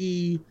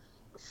WWE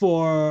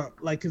for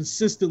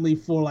consistently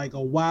for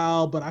a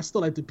while, but I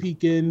still like to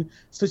peek in,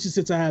 especially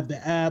since I have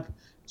the app.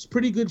 It's a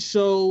pretty good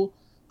show.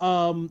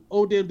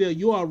 Oh damn Dale,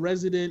 you are a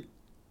resident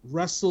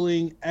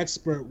wrestling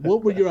expert.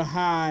 What were your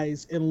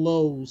highs and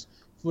lows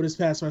for this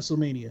past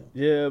WrestleMania?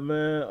 Yeah,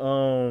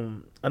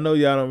 man. I know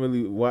y'all don't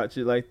really watch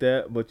it like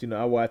that, but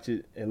I watch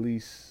it at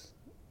least.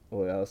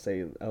 Well, I'll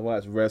say I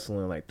watch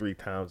wrestling like 3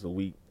 times a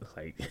week.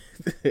 Like,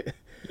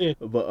 yeah.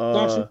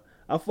 But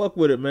I fuck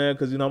with it, man,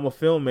 because I'm a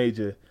film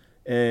major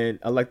and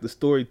I like the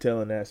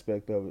storytelling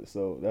aspect of it,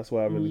 so that's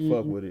why I really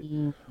fuck with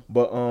it.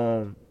 But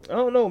I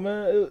don't know,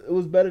 man. It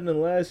was better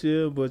than last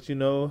year, but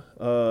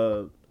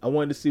I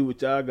wanted to see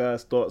what y'all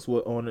guys' thoughts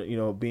were on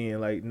it. Being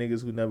like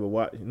niggas who never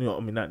watch. I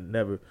mean, not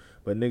never,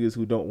 but niggas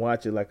who don't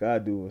watch it like I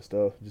do and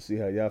stuff. Just see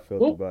how y'all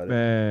felt about it.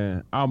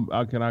 Man,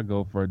 can I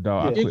go for a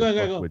dog? Yeah. I quit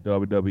fuck with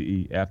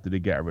WWE after they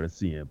got rid of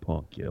CM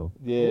Punk, yo.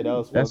 Yeah,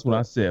 that's when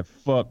I said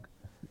fuck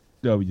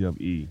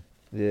WWE.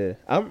 Yeah,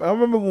 I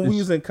remember when we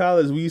was in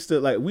college, we used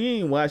to we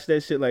ain't watch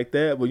that shit like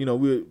that, but we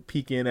were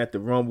peeking at the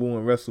Rumble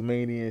and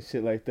WrestleMania and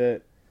shit like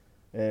that.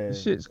 And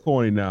this shit's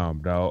corny now,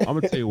 dog. I'm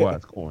gonna tell you why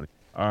it's corny.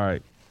 All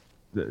right,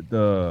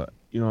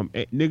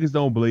 niggas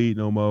don't bleed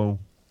no more.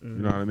 You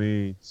know what I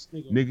mean?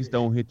 Niggas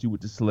don't hit you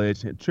with the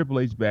sledgehammer. Triple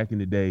H back in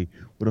the day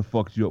would have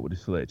fucked you up with the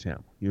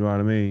sledgehammer. You know what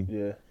I mean?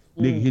 Yeah.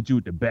 Nigga hit you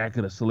with the back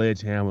of the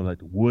sledgehammer, like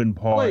the wooden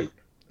part. Wait,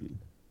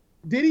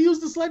 did he use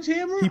the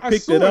sledgehammer? He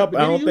picked it up.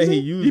 I don't think he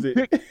used it.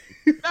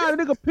 Nah, the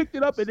nigga picked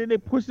it up and then they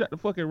pushed it out the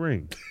fucking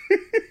ring.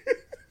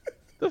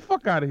 The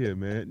fuck out of here,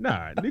 man.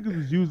 Nah, niggas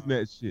was using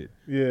that shit.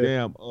 Yeah.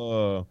 Damn,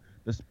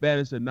 the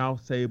Spanish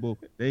announce table,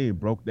 they ain't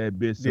broke that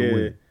bitch.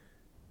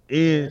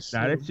 So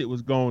that shit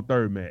was gone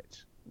third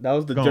match. That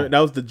was the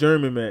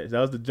German match. That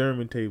was the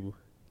German table.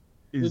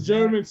 The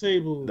German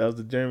table. That was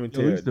the German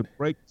table. They used to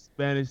break the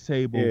Spanish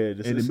table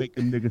and then make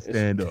them niggas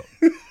stand up.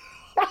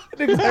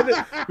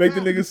 Make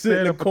the niggas sit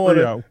in the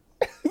corner.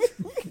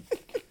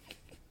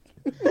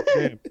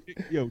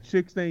 Damn,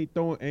 chicks ain't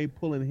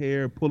pulling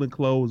hair, pulling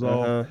clothes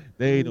off.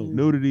 They ain't no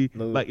nudity.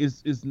 No. Like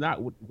it's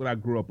not what I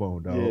grew up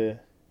on, dog. Yeah.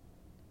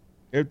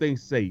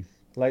 Everything's safe.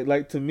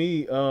 Like to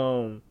me,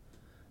 a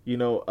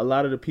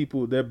lot of the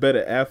people, they're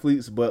better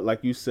athletes, but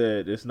like you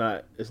said, it's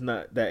not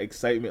that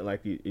excitement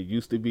like it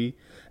used to be.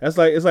 It's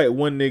like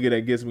one nigga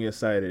that gets me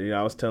excited.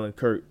 I was telling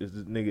Kurt, this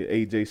nigga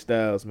AJ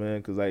Styles,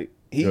 man, because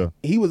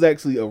he was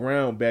actually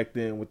around back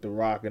then with The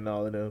Rock and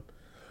all of them,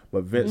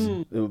 but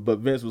Vince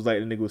was like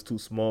the nigga was too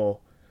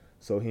small,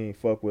 so he ain't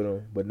fuck with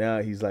him. But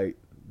now he's like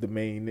the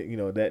main,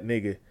 that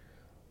nigga.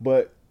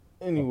 But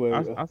anyway,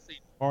 I see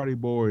Party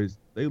Boys.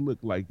 They look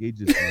like they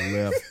just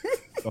left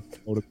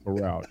on the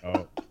corral,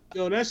 dog.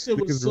 Yo, that shit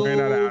was so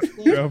fun.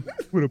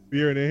 With a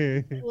beer in their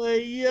hand.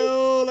 Like,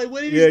 yo,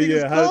 where did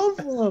these niggas come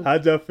from?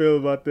 How'd y'all feel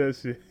about that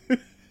shit?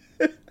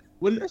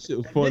 That shit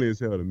was funny as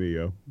hell to me,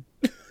 yo.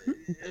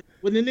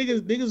 When the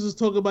niggas was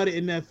talking about it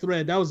in that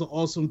thread, that was an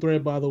awesome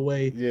thread, by the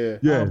way. Yeah.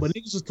 But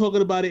niggas was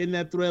talking about it in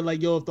that thread,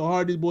 like, yo, if the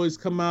Hardy Boys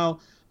come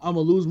out, I'm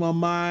gonna lose my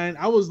mind.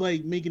 I was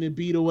like making a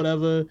beat or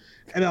whatever,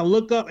 and I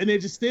look up and they're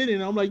just standing,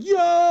 and I'm like,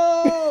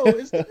 yo,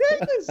 it's the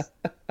niggas.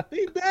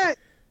 They back.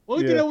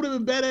 Only thing that would have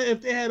been better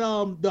if they had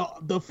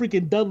the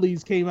freaking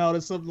Dudleys came out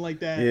or something like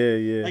that.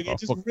 Yeah. Like it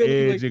just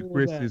really Edge and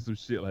Christian, some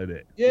shit like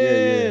that.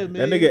 Yeah,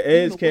 man. That nigga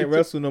Edge can't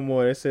wrestle no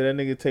more. They said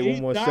that nigga take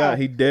one more shot,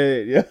 he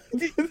dead. Yeah,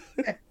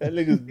 that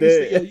nigga's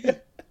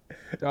dead.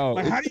 Dog,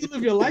 like, how do you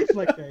live your life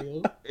like that,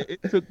 yo?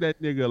 It took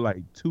that nigga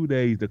like 2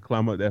 days to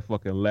climb up that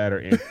fucking ladder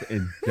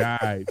and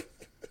dive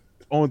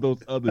on those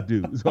other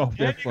dudes off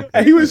that fucking.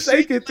 And he was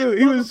shaking too.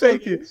 He was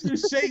shaking. He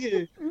was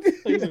shaking.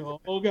 He's like,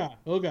 oh god.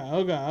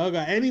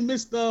 And he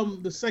missed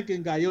the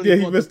second guy. He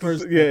missed the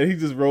first. Yeah, he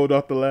just rolled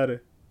off the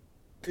ladder.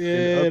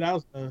 Yeah, that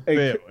was. Hey,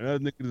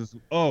 that nigga just.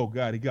 Oh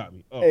god, he got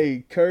me. Oh.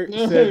 Hey, Kurt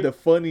said the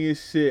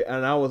funniest shit,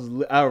 and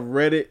I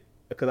read it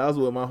because I was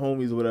with my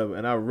homies or whatever,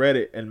 and I read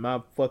it, and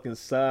my fucking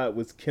side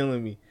was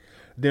killing me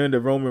during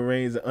the Roman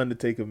Reigns and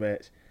Undertaker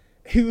match.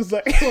 He was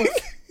like,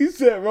 he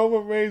said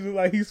Roman Reigns was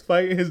like he's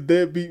fighting his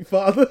deadbeat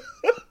father.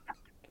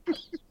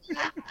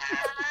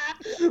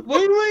 But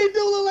he really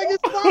do look like his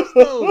pops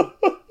though.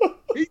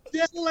 He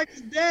just look like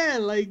his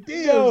dad. Like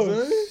damn,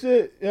 son.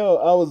 Shit, yo,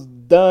 I was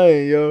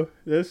dying, yo.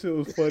 That shit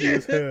was funny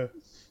as hell.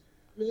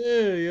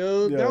 Yeah,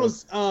 yo, that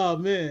was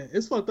man.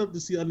 It's fucked up to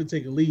see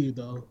Undertaker leave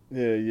though.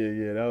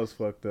 Yeah. That was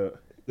fucked up.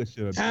 That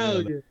should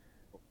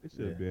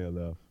have been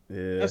left.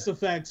 Yeah, that's a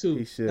fact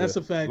too. That's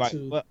a fact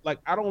too. Like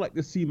I don't like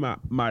to see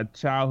my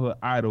childhood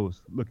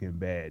idols looking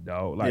bad,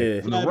 dog. Like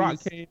when The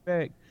Rock came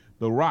back,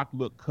 The Rock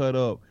looked cut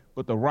up,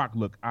 but The Rock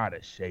looked out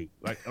of shape.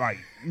 Like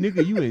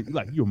nigga, you ain't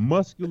like you're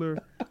muscular.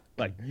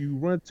 Like you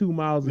run 2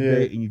 miles a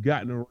day and you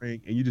got in the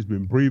ring and you just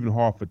been breathing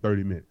hard for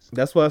 30 minutes.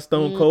 That's why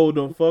Stone Cold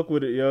don't fuck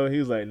with it, yo. He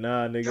was like,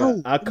 nah,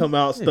 nigga, I come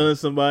out, stun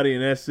somebody,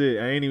 and that's it.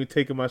 I ain't even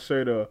taking my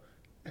shirt off.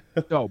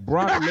 Yo,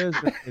 Brock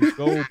Lesnar and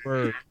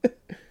Goldberg.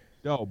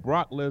 Yo,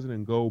 Brock Lesnar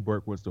and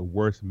Goldberg was the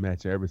worst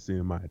match I ever seen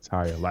in my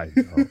entire life.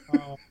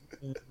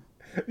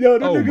 Yo,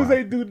 the niggas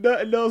ain't do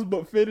nothing else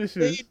but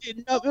finishes. They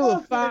did nothing. It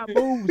was 5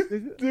 moves,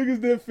 nigga.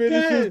 Niggas did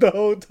finishes the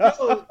whole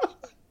time.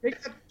 They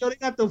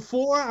got the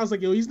 4. I was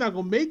like, yo, he's not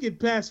gonna make it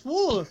past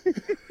 4.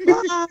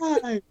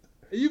 5.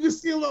 And you can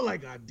see him look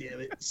like, God damn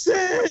it.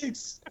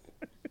 6,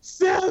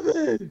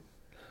 7,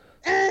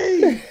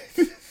 8.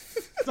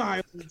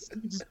 Silence.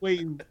 You just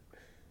waiting.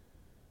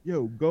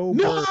 Yo,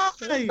 Goldberg. No!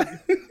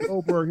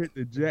 Goldberg hit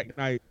the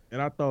jackknife,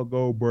 and I thought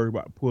Goldberg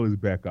about to pull his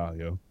back out,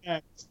 yo.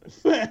 And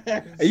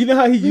you know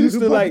how he used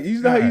to how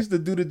he used to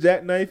do the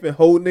jackknife and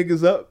hold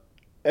niggas up?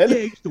 Yeah,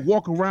 he used to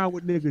walk around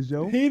with niggas,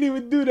 yo. He didn't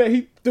even do that.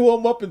 He threw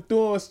him up and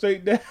threw him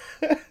straight down.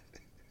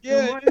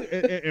 Yeah,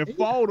 and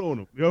fought on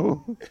him,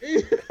 yo.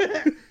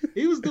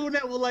 He was doing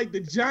that with like the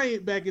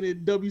Giant back in the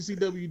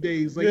WCW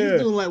days. Like he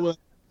was doing like with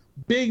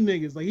big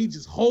niggas. Like he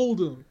just hold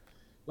them.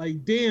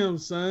 Like damn,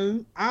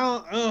 son.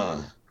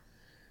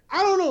 I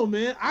don't know,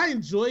 man. I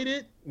enjoyed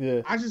it. Yeah.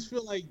 I just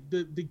feel like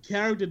the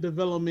character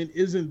development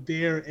isn't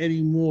there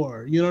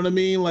anymore. You know what I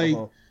mean? Like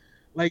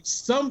like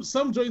some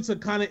joints are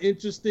kind of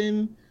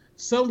interesting.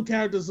 Some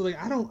characters are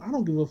like I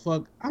don't give a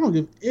fuck. I don't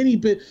give any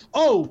bit.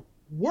 Oh,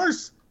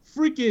 worst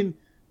freaking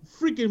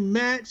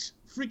match,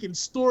 freaking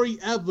story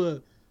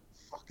ever.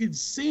 Fucking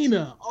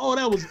Cena. Oh,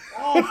 that was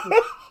awful.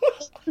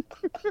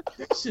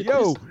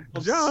 Yo,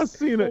 John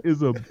Cena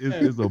is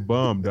a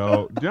bum,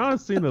 dog. John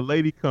Cena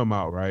lady come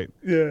out, right?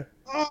 Yeah.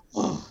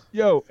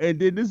 Yo, and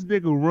then this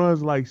nigga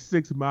runs like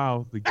 6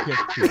 miles to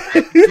catch it.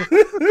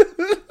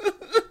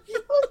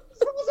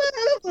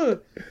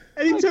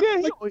 And he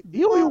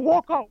don't even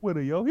walk out with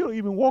her, yo. He don't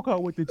even walk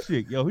out with the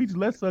chick, yo. He just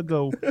lets her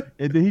go,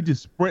 and then he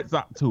just sprints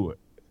out to it.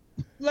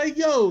 Like,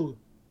 yo.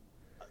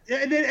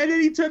 And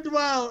then he turned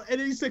around and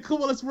then he said,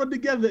 "Come on, let's run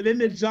together." And then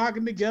they're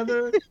jogging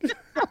together.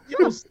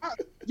 Yo, stop.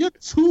 You're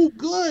too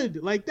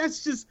good. Like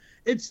that's just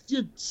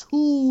you're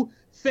too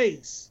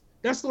face.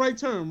 That's the right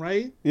term,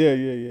 right?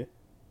 Yeah.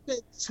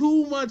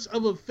 Too much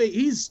of a face.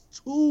 He's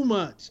too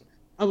much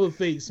of a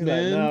face,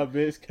 man. Like, nah,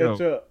 bitch, catch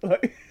up.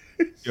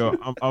 Yo,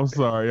 I'm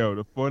sorry, yo.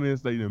 The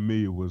funniest thing to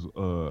me was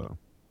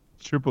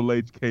Triple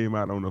H came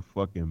out on a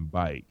fucking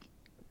bike.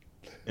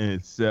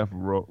 And Seth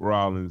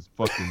Rollins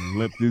fucking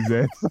limped his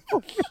ass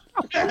off.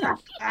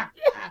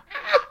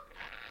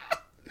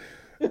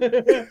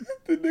 The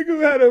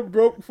nigga had a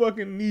broke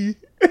fucking knee.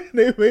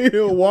 They made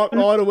him walk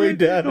all the way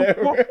down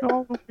there.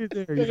 All the way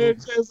there, yo.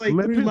 Like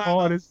limping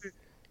hard as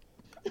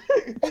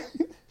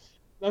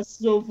That's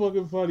so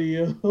fucking funny,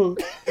 yo.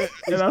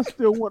 And I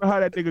still wonder how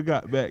that nigga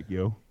got back,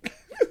 yo.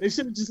 They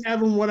should have just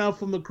have him run out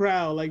from the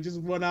crowd, like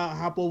just run out,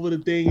 hop over the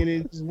thing, and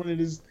then just one of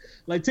this,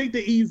 like take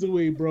the ease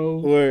away, bro.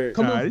 Word.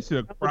 Come on, they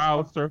should have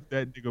crowd surfed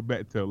that nigga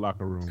back to the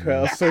locker room.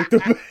 Crowd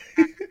surfed him.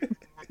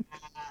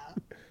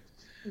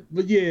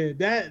 But yeah,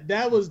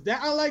 that was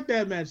that. I like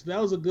that match. That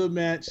was a good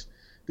match.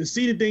 To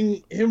see the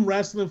thing, him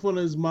wrestling in front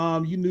of his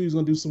mom, you knew he was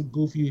gonna do some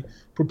goofy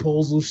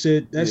proposal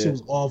shit. That shit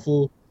was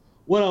awful.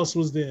 What else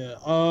was there?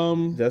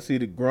 Did I see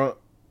the Grunt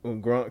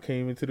when Grunt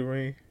came into the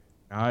ring?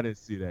 I didn't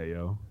see that,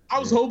 yo. I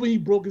was hoping he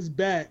broke his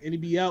back and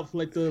he'd be out for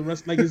like the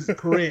rest, like his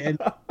career. And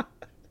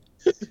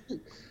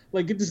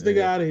like, get this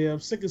nigga out of here. I'm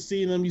sick of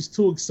seeing him. He's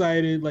too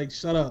excited. Like,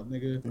 shut up,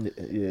 nigga.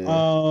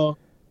 Yeah.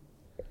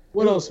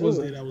 What else was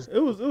there? That was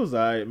it was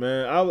alright,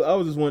 man. I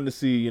was just wanting to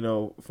see, you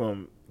know,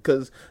 from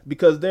because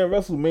they're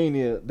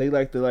WrestleMania, they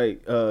like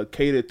to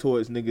cater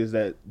towards niggas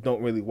that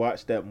don't really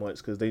watch that much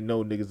because they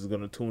know niggas is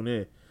gonna tune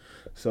in.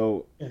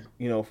 So,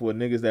 you know, for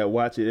niggas that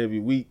watch it every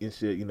week and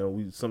shit, you know,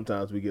 we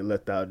sometimes get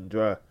left out and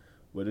dry.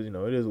 But you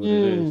know, it is what it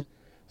is.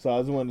 So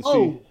I just wanted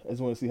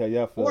to see how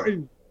y'all felt.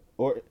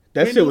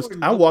 That shit was.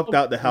 I walked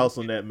out the house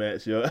on that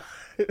match, yo.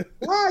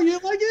 Why you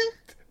like it?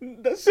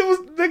 That shit was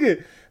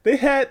nigga. They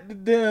had the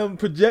damn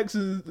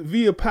projections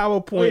via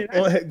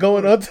PowerPoint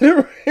going onto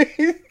the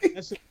ring.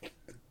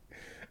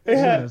 They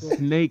had a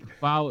snake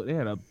follow. They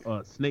had a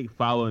snake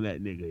following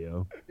that nigga,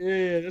 yo.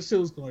 Yeah, that shit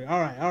was going. All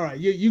right.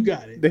 You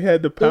got it. They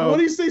had the power. What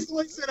did you say?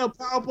 Somebody said a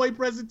PowerPoint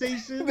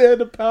presentation. They had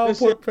the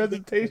PowerPoint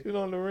presentation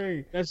on the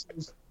ring. That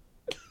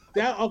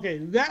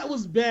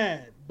was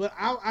bad, but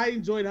I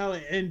enjoyed how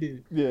it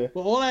ended. Yeah.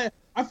 But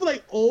I feel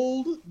like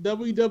old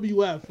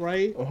WWF,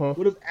 right,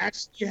 would have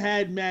actually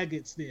had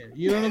maggots there.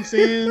 You know what I'm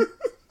saying?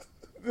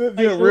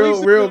 Yeah,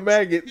 real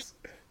maggots.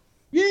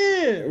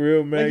 Yeah.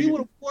 Real maggots. Like he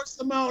would have forced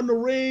them out in the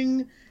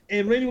ring,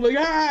 and Randy would he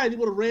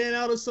would have ran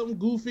out of something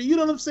goofy. You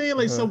know what I'm saying?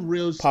 Like some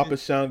real shit. Papa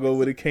Shango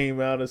would have came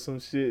out of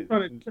some shit.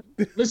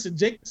 Listen,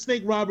 Jake the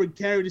Snake Robert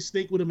carried the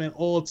snake with him at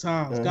all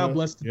times. God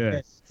bless the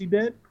dead. Is he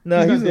dead?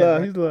 No, he's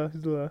alive. He's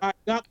alive. Right,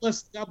 God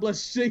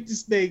bless Jake the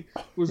Snake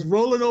was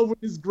rolling over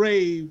his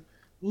grave,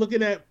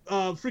 looking at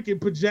freaking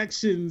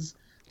projections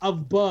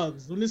of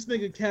bugs. When this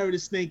nigga carried a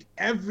snake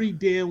every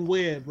damn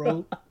where,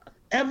 bro.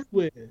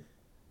 Everywhere.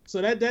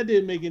 So that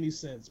didn't make any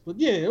sense. But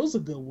yeah, it was a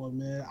good one,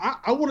 man.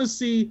 I want to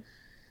see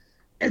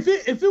if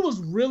it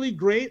was really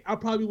great, I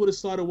probably would have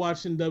started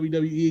watching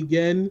WWE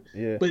again.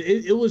 Yeah. But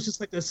it was just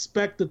like a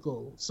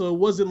spectacle. So it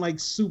wasn't like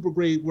super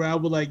great where I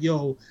would like,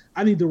 yo,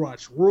 I need to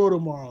watch Raw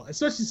tomorrow.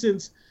 Especially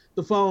since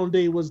the following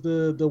day was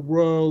the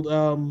world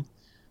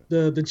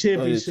the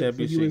championship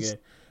for US. Game.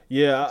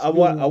 Yeah, I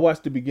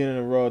watched the beginning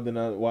of Raw, then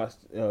I watched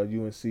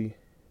UNC and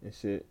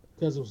shit.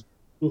 Because it was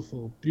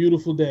beautiful,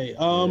 beautiful day.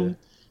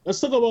 Let's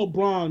talk about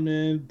Braun,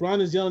 man. Braun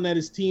is yelling at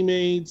his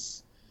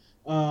teammates.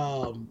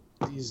 Then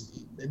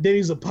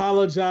he's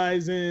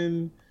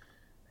apologizing.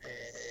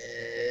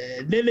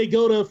 And then they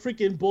go to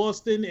freaking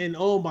Boston, and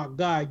oh my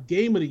God,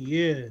 game of the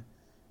year.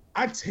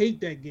 I take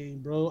that game,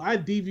 bro. I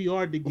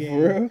DVR'd the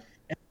game.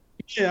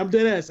 Yeah, I'm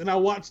dead ass, and I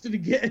watched it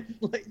again.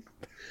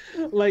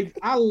 Like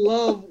I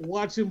love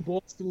watching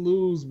Boston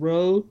lose,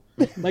 bro.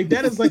 Like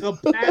that is like a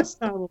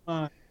pastime of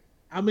mine.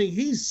 I mean,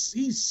 he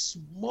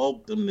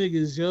smoked them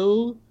niggas,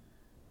 yo.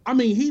 I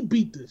mean, he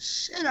beat the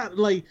shit out.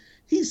 Like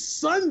he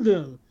sunned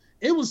them.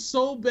 It was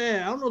so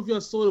bad. I don't know if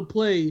y'all saw the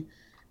play.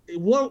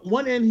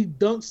 One end he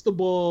dunks the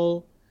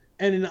ball,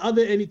 and in the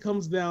other end he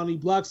comes down. He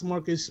blocks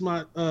Marcus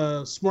Smart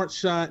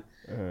shot,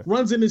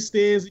 runs in the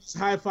stands. He's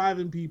high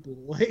fiving people.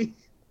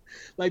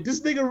 Like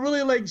this nigga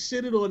really like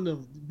shitted on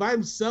them by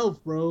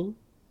himself, bro.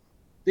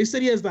 They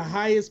said he has the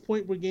highest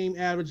point per game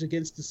average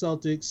against the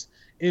Celtics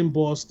in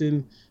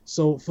Boston.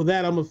 So for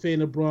that, I'm a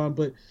fan of Bron.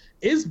 But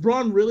is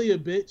Bron really a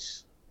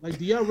bitch? Like,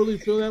 do y'all really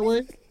feel that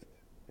way?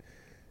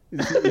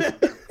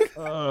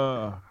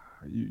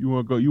 You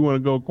want to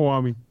go,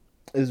 Kwame?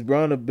 Is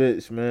Bron a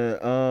bitch, man?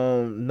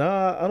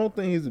 Nah, I don't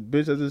think he's a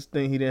bitch. I just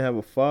think he didn't have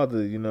a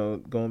father. You know,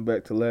 going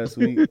back to last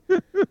week,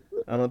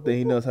 I don't think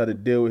he knows how to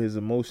deal with his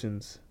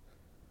emotions.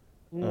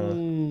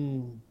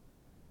 Where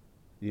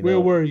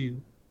were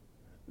you?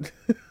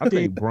 I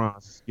think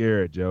Bron's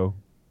scared, Joe.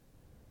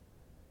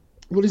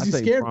 What is he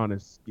scared? Bron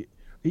is scared.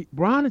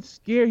 Bron is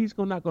scared. He's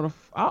not gonna.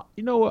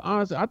 You know what?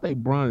 Honestly, I think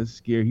Bron is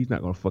scared. He's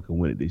not gonna fucking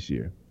win it this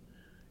year,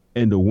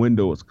 and the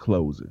window is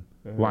closing.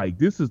 Like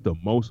this is the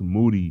most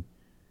moody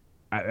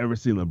I've ever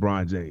seen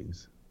LeBron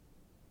James.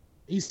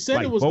 He said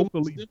like, it was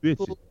vocally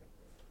bitching.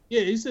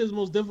 Yeah, he said it's the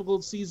most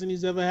difficult season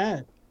he's ever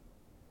had.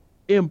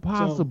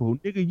 Impossible,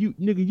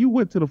 nigga. You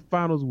went to the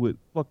finals with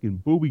fucking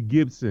Booby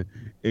Gibson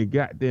and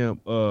goddamn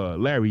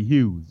Larry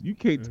Hughes. You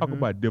can't talk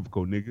about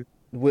difficult, nigga.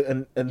 With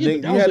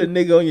you had a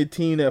nigga on your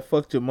team that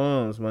fucked your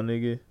moms, my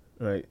nigga.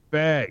 Right.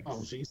 Facts.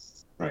 Oh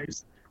Jesus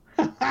Christ.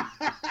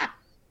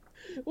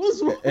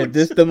 What's wrong? And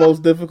this the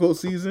most difficult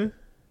season?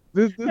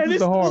 This is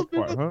the hard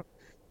part, huh?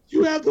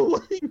 You have to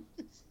wait.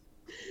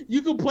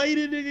 You can play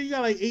the nigga. You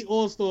got like 8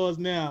 All-Stars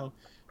now,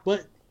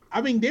 but. I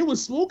mean, they were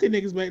smoking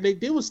niggas back.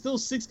 They were still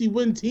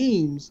 60-win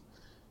teams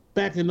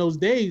back in those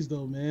days,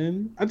 though,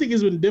 man. I think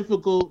it's been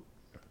difficult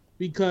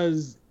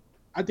because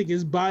I think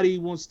his body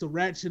wants to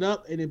ratchet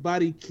up, and his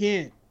body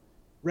can't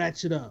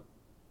ratchet up.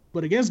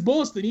 But against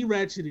Boston, he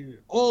ratcheted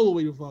it all the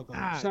way to fuck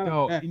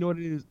up. You know what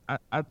it is?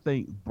 I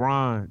think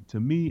Bron,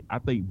 to me, I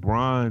think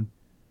Bron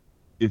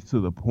is to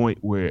the point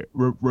where,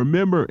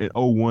 remember in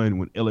 2001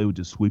 when LA was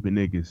just sweeping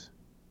niggas?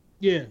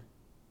 Yeah.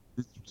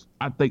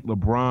 I think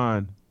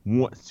LeBron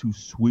wants to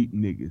sweep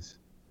niggas,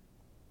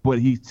 but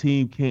his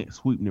team can't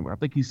sweep them. I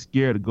think he's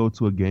scared to go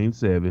to a game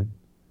 7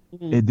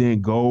 and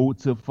then go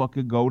to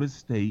fucking Golden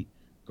State.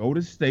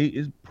 Golden State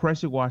is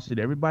pressure washing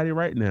everybody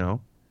right now.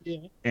 Yeah.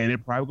 And they're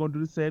probably gonna do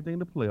the same thing in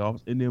the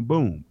playoffs, and then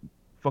boom,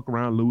 fuck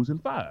around losing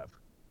 5.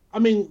 I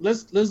mean,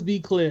 let's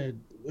be clear.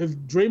 If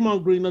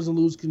Draymond Green doesn't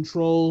lose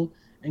control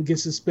and get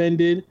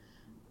suspended,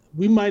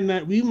 we might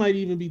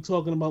even be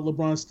talking about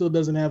LeBron still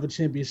doesn't have a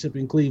championship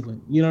in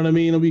Cleveland. You know what I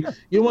mean? You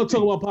don't want to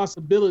talk about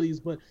possibilities,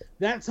 but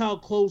that's how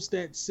close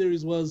that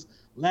series was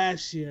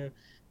last year.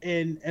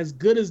 And as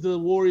good as the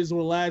Warriors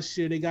were last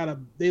year,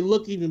 they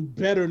look even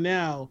better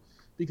now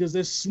because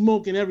they're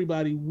smoking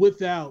everybody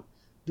without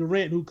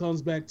Durant, who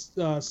comes back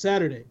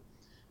Saturday.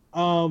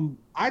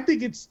 I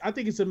think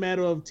it's a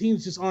matter of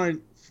teams just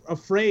aren't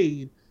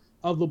afraid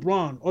of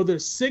LeBron, or they're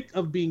sick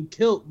of being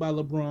killed by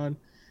LeBron.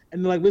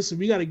 And they're like, listen,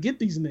 we got to get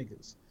these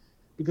niggas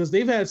because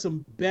they've had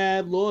some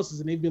bad losses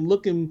and they've been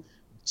looking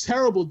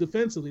terrible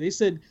defensively. They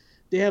said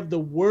they have the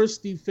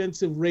worst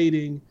defensive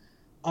rating,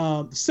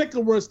 the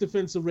second worst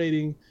defensive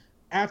rating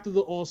after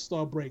the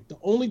All-Star break. The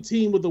only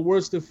team with the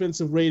worst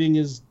defensive rating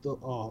is the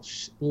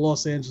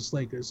Los Angeles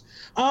Lakers.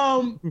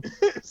 I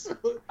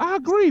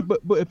agree,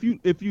 but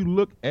if you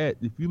look at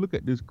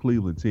this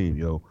Cleveland team,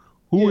 yo,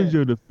 who is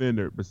your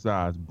defender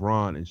besides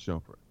Bron and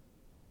Shumpert?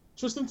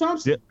 Tristan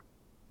Thompson.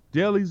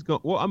 Jelly's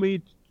gone. Well, I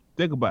mean,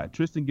 think about it.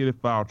 Tristan get in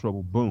foul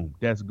trouble. Boom,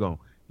 that's gone.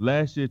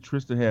 Last year,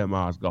 Tristan had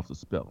Miles Goff to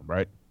spell him,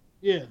 right?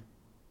 Yeah.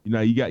 You know,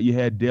 you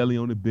had Dele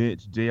on the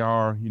bench.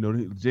 JR, you know,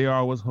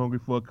 JR was hungry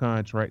for a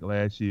contract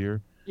last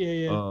year.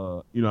 Yeah.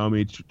 You know, I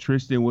mean,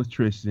 Tristan was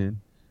Tristan.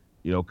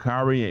 You know,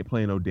 Kyrie ain't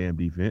playing no damn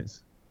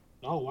defense.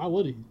 Oh, why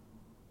would he?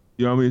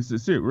 You know what I mean? It's a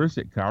serious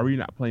shit. Kyrie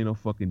not playing no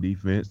fucking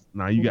defense.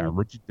 Now you got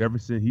Richard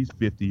Jefferson. He's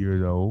 50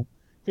 years old.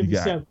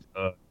 57.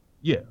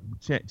 You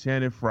got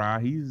Channing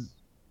Frye.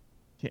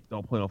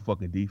 Don't play no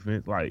fucking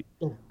defense. Like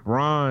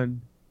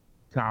Bron,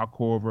 Kyle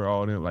Korver,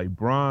 all them. Like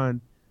Bron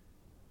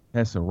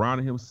has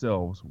surrounded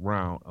himself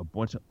around a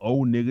bunch of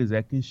old niggas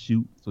that can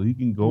shoot, so he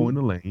can go in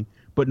the lane,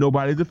 but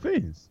nobody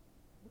defends.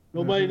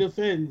 Nobody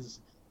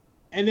defends.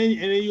 And then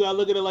you gotta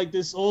look at it like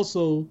this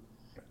also.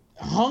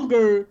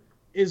 Hunger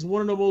is one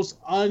of the most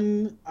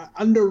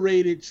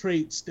underrated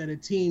traits that a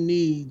team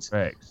needs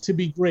to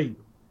be great.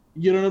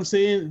 You know what I'm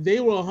saying? They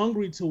were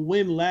hungry to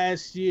win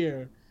last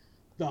year.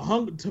 The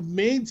hunger to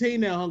maintain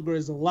that hunger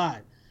is a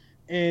lot,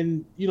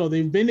 and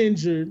they've been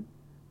injured.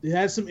 They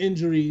had some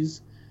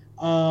injuries,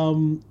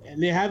 and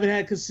they haven't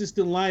had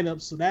consistent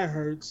lineups, so that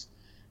hurts.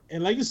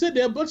 And like you said,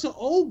 they're a bunch of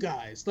old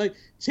guys. Like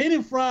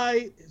Channing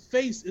Frye's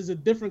face is a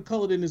different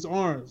color than his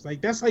arms.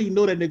 Like that's how you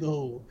know that nigga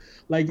old.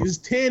 Like his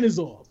tan is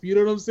off. You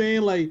know what I'm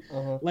saying? Like,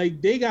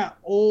 like they got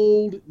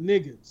old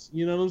niggas.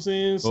 You know what I'm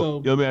saying? So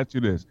let me ask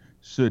you this: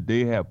 should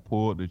they have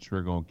pulled the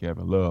trigger on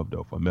Kevin Love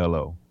though for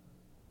Melo?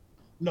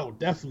 No,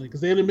 definitely,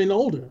 because they'd have been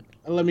older.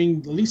 I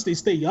mean, at least they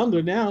stay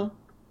younger now.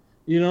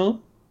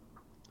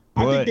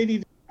 I think they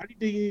need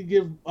to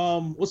give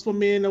what's my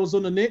man that was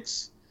on the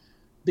Knicks?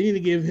 They need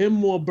to give him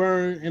more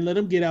burn and let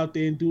him get out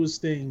there and do his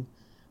thing.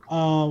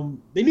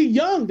 They need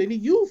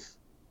youth.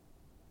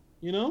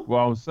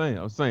 Well, I'm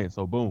saying.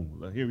 So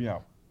boom, hear me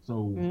out.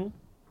 So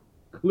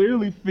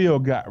clearly, Phil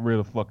got rid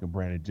of fucking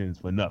Brandon Jennings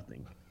for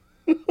nothing.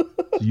 So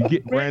you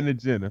get Brandon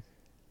Jennings.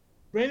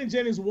 Brandon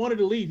Jennings wanted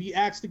to leave. He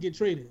asked to get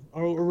traded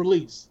or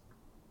released.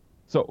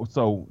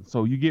 So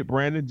you get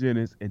Brandon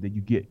Jennings and then you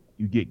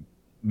get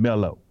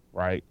Melo,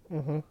 right?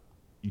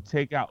 You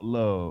take out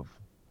Love,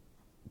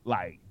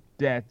 like.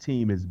 That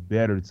team is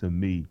better to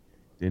me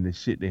than the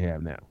shit they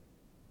have now.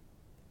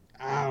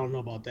 I don't know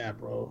about that,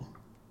 bro.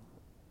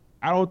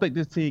 I don't think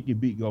this team can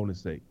beat Golden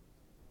State.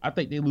 I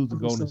think they lose to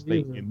Golden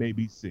State in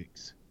maybe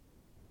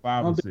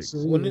 5 or 6.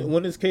 So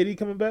when is KD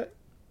coming back?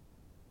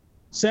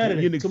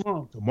 Saturday.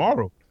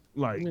 Tomorrow.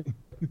 Like,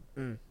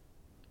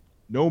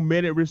 no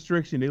minute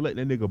restriction. They let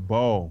that nigga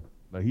ball.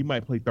 Like, he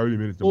might play 30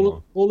 minutes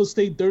tomorrow. Golden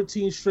State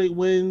 13 straight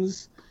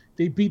wins.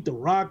 They beat the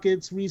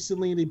Rockets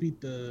recently. They beat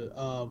the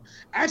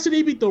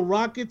they beat the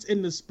Rockets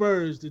and the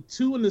Spurs, the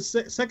 2 and the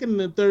second and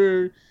the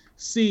third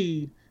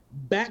seed,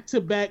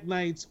 back-to-back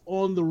nights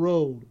on the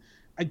road.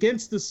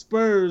 Against the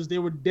Spurs, they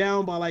were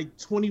down by like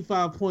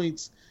 25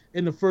 points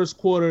in the first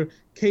quarter,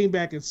 came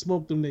back and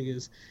smoked them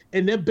niggas.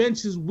 And their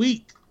bench is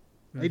weak.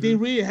 Like they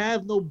really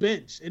have no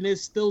bench, and they're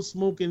still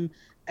smoking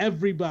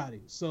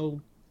everybody.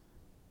 So,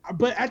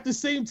 but at the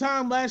same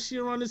time, last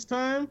year on this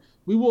time,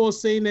 we were all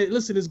saying that,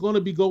 listen, it's going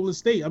to be Golden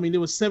State. I mean, they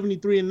were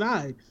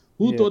 73-9.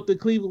 Who thought that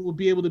Cleveland would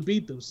be able to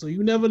beat them? So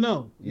you never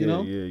know, you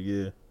know?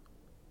 Yeah.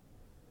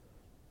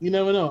 You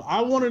never know.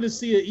 I wanted to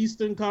see an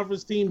Eastern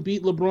Conference team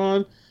beat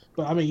LeBron,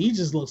 but, I mean, he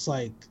just looks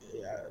like,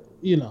 I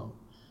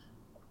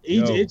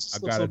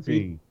got a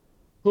team.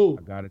 Who?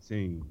 I got a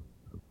team.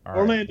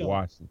 Orlando.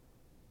 Washington.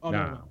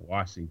 No.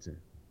 Washington.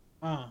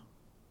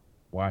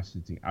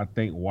 Washington. I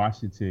think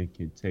Washington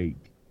can take...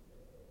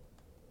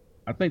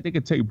 I think they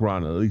could take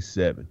Bron at least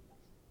 7.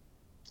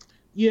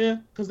 Yeah,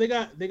 because they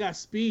got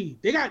speed.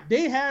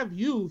 They have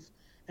youth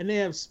and they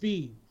have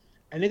speed,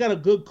 and they got a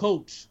good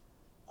coach.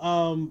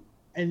 And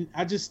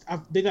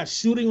they got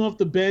shooting off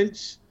the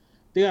bench.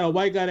 They got a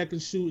white guy that can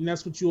shoot, and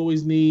that's what you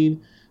always need.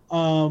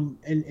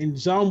 And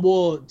John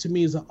Wall to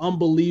me is an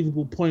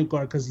unbelievable point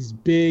guard because he's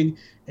big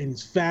and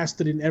he's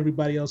faster than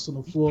everybody else on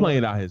the floor. He's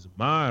playing out his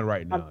mind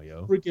right now,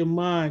 yo. Freaking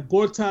mind.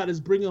 Gortat is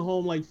bringing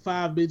home like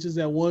 5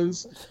 bitches at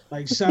once.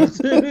 Like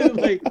shots,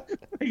 like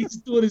he's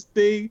doing his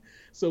thing.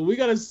 So we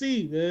gotta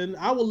see, man.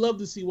 I would love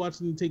to see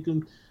Washington take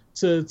him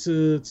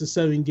to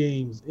 7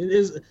 games. It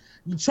is.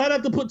 You try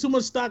not to put too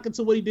much stock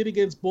into what he did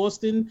against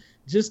Boston,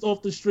 just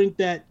off the strength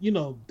that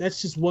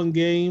that's just one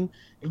game,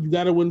 and you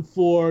got to win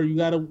 4. You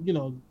got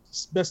to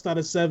best out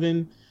of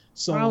 7.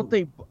 So I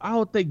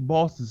don't think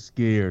Boston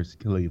scares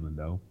Cleveland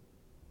though.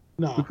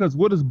 No, because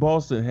what does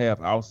Boston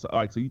have outside?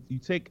 Like, so you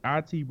take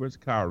IT versus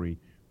Kyrie.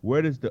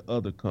 Where does the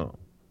other come?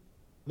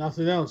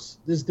 Nothing else.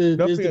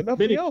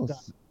 Nothing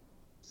else.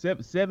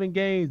 7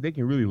 games, they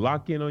can really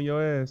lock in on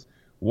your ass.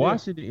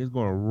 Washington is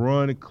going to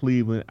run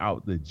Cleveland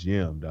out the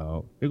gym,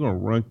 dog. They're going to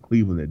run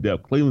Cleveland to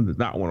death. Cleveland does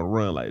not want to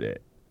run like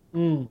that.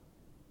 You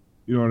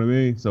know what I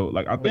mean? So,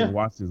 like, I think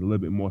Washington's a little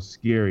bit more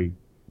scary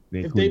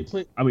than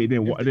Cleveland.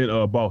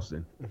 Than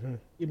Boston.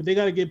 Yeah, but they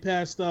got to get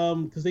past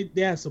because they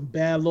had some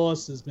bad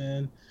losses,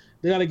 man.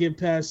 They got to get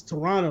past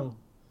Toronto,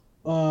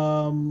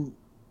 who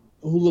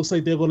looks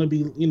like they're going to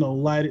be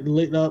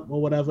lit up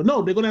or whatever.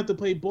 No, they're going to have to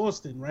play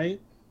Boston, right?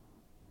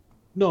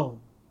 No.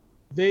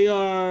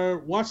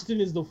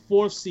 Washington is the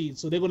 4th seed,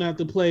 so they're going to have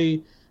to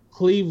play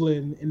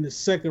Cleveland in the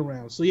 2nd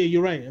round. So, yeah,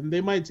 you're right. And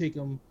they might take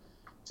them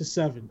to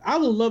 7. I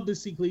would love to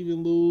see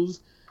Cleveland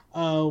lose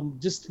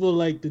just for,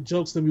 like, the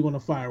jokes that we want to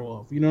fire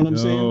off. You know what I'm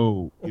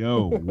saying?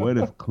 Yo, what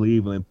if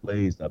Cleveland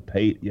plays the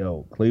Pacers?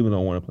 Yo, Cleveland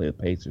don't want to play the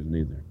Pacers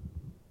neither.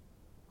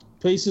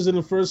 Pacers in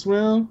the 1st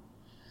round?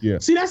 Yeah.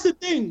 See, that's the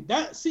thing.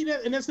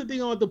 And that's the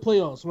thing about the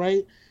playoffs,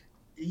 right?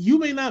 You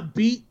may not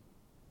beat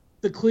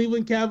the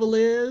Cleveland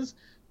Cavaliers,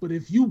 but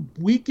if you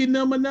weaken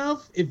them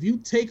enough, if you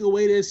take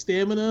away their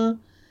stamina,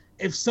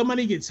 if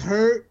somebody gets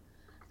hurt,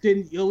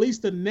 then at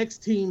least the next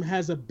team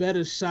has a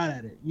better shot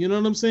at it. You know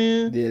what I'm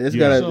saying? Yeah, this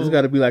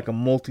got to be like a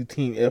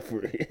multi-team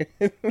effort.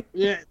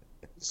 Yeah.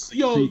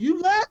 Yo,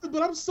 you laughing,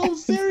 but I'm so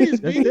serious,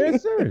 baby. They're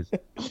serious.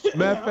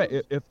 Matter of fact,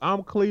 if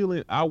I'm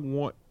Cleveland, I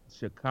want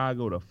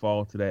Chicago to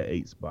fall to that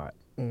 8 spot.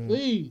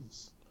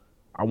 Please.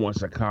 I want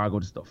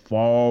Chicago just to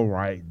fall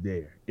right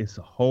there. It's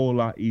a whole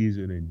lot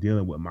easier than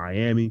dealing with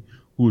Miami,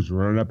 who's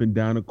running up and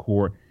down the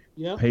court.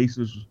 Yeah.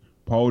 Pacers.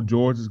 Paul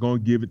George is going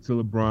to give it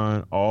to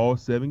LeBron all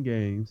 7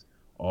 games,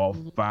 all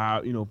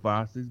 5,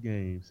 6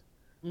 games.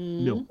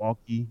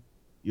 Milwaukee,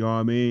 you know what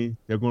I mean?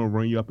 They're going to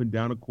run you up and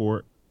down the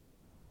court.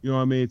 You know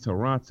what I mean?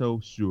 Toronto,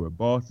 sure.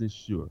 Boston,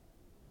 sure.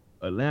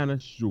 Atlanta,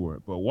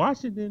 sure. But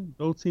Washington,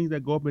 those teams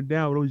that go up and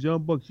down, those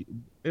young bucks,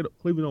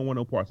 Cleveland don't want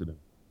no parts of them.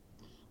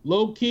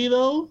 Low key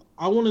though,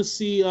 I want to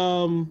see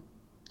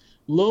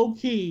low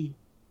key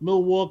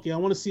Milwaukee. I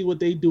want to see what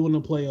they do in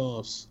the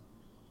playoffs.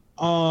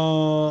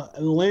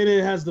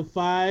 Atlanta has the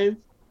 5.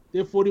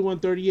 They're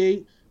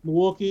 41-38.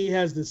 Milwaukee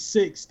has the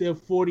 6. They're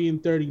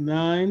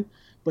 40-39.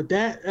 But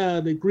that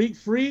the Greek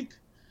Freak,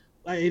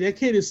 like, that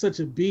kid is such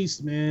a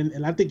beast, man.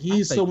 And I think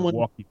someone.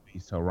 Milwaukee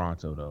beats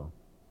Toronto though.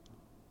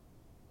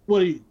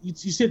 What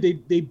you said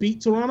they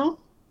beat Toronto?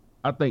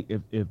 I think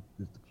if the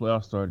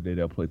playoffs started,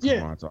 they'll play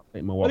Toronto. I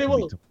think Milwaukee beat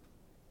Toronto.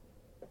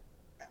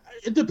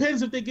 It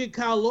depends if they get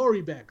Kyle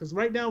Lowry back, because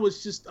right now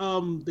it's just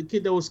the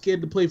kid that was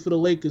scared to play for the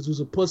Lakers who's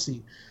a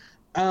pussy.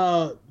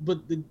 But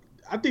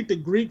I think the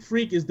Greek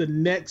Freak is the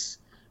next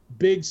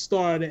big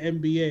star of the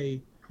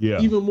NBA. Yeah.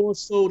 Even more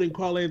so than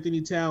Karl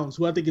Anthony Towns,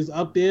 who I think is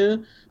up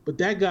there. But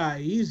that guy,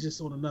 he's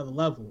just on another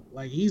level.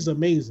 Like, he's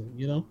amazing,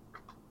 you know?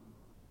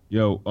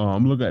 Yo,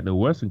 I'm looking at the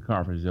Western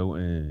Conference, yo,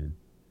 and,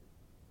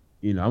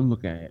 I'm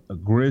looking at the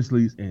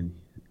Grizzlies and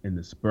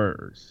the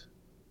Spurs.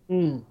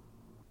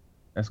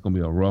 That's going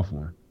to be a rough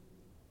one.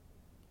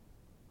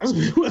 That's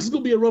going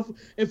to be a rough one.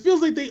 It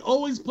feels like they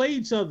always play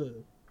each other.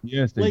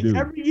 Yes, they do.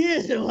 Every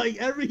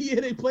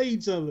year they play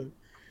each other.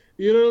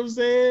 You know what I'm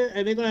saying?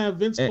 And they're going to have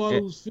Vince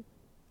Carter, who's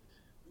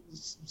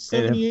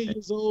 78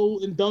 years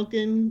old, and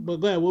Duncan. But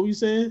go ahead, what were you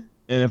saying?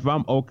 And if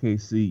I'm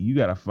OKC, you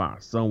got to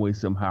find some way,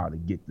 somehow to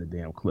get the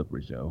damn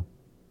Clippers, yo.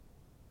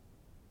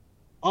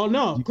 Oh,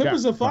 no.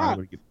 Clippers are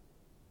 5.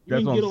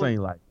 That's what I'm saying.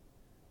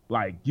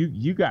 Like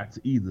you got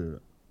to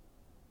either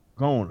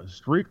go on a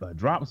streak or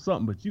drop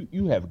something, but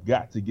you have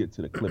got to get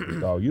to the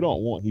Clippers, dog. You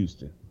don't want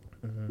Houston.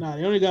 Nah,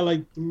 they only got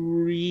like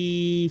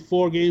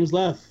 3-4 games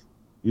left.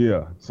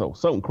 Yeah, so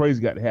something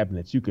crazy got to happen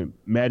that you can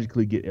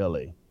magically get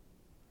LA.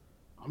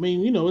 I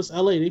mean, it's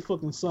LA. They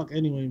fucking suck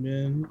anyway,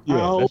 man.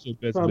 Yeah, that's your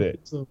best bet.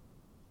 So.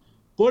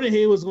 Gordon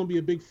Hayward's going to be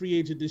a big free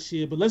agent this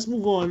year, but let's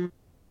move on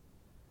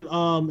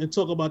and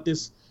talk about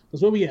this.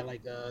 Because where we at?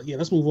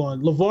 Let's move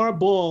on. LeVar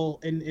Ball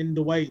and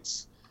the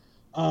Whites.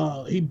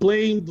 He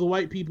blamed the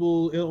white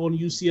people on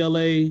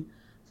UCLA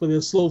for their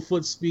slow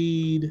foot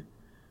speed.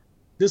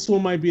 This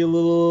one might be a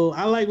little.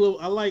 I like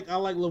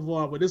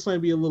LeVar, but this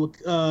might be a little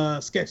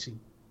sketchy.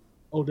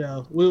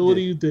 Odell, what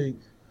do you think?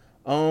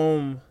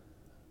 I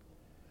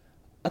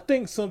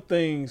think some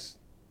things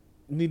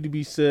need to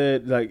be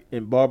said like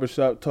in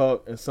barbershop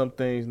talk, and some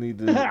things need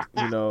to,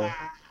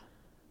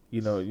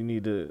 you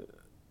need to,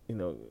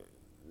 you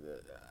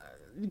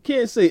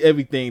can't say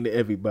everything to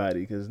everybody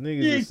because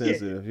niggas are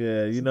sensitive.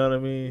 Yeah, you know what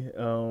I mean?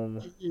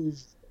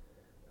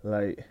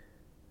 Like,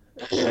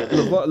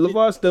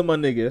 LeVar's still my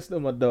nigga. That's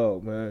still my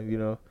dog, man,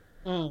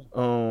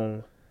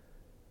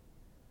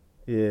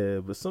 Yeah,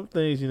 but some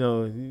things,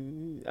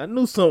 I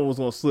knew something was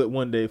going to slip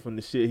one day from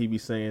the shit he be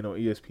saying on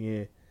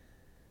ESPN.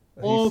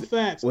 All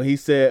facts. When he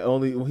said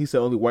only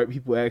white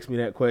people ask me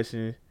that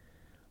question,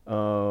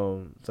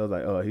 so I was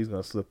like, oh, he's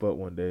gonna slip up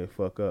one day and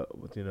fuck up.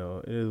 But it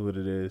is what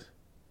it is.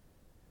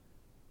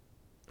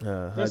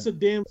 That's a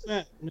damn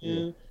fact,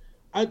 man.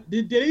 Yeah.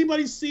 Did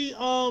anybody see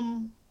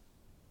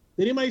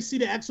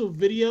the actual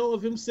video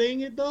of him saying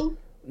it though?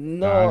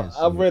 No,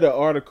 I read an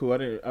article.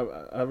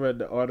 I read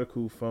the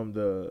article from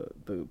the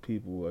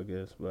people, I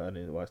guess, but I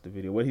didn't watch the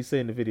video. What did he say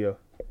in the video?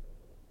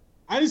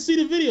 I didn't see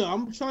the video.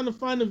 I'm trying to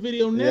find the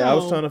video now. Yeah, I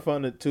was trying to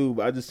find it too,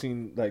 but I just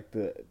seen like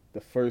the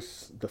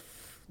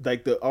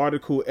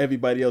article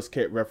everybody else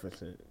kept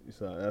referencing.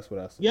 So that's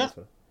what I saw. Yeah.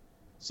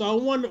 So I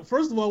wonder.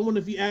 First of all, I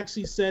wonder if he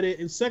actually said it,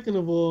 and second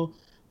of all,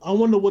 I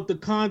wonder what the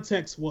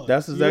context was.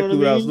 That's exactly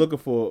what I was looking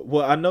for.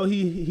 Well, I know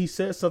he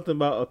said something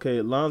about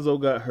Lonzo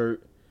got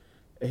hurt,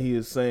 and he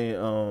is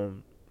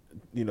saying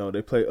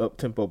they play up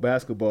tempo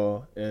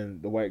basketball,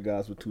 and the white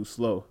guys were too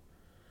slow,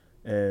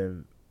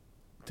 and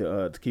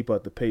to keep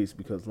up the pace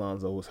because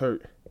Lonzo was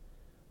hurt.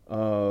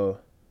 Was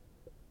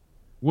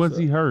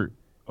he hurt?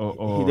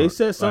 They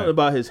said something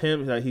about his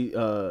ham, like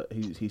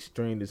he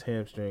strained his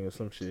hamstring or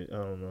some shit. I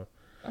don't know.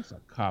 That's a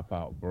cop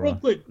out, bro. Real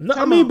quick.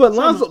 No, but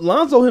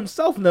Lonzo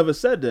himself never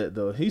said that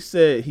though. He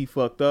said he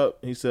fucked up.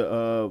 He said,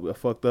 I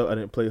fucked up. I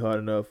didn't play hard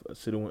enough. I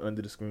should have went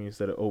under the screen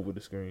instead of over the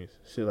screens.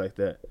 Shit like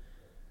that.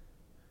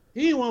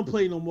 He didn't want to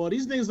play no more.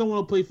 These niggas don't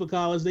want to play for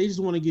college. They just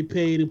want to get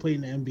paid and play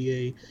in the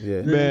NBA.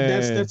 Yeah,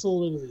 man. That's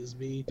all it is,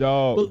 B.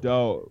 Dog.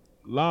 Go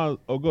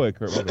ahead,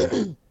 Kurt.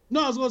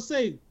 No, I was gonna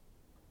say,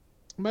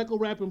 Michael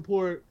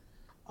Rappaport,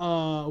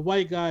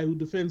 white guy who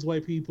defends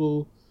white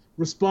people,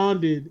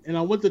 responded, and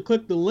I went to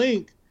click the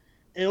link,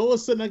 and all of a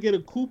sudden I get a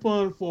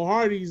coupon for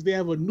Hardee's. They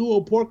have a new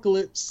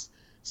apocalypse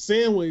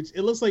sandwich.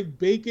 It looks like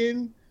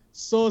bacon,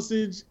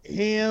 sausage,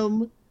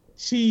 ham,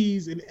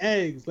 cheese, and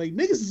eggs. Like,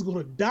 niggas is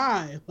gonna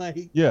die.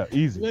 Like, yeah,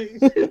 easy.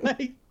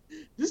 Like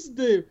this is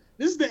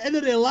the end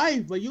of their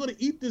life. Like, you're gonna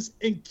eat this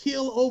and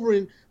keel over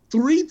in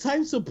 3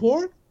 types of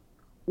pork?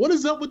 What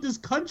is up with this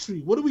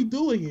country? What are we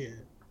doing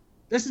here?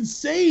 That's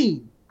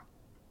insane.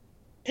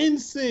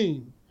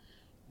 Insane.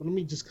 But let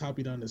me just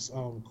copy down this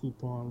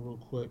coupon real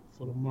quick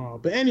for tomorrow.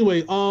 But anyway,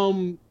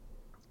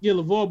 yeah,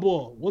 LeVar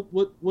Ball.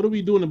 What are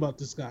we doing about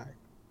this guy?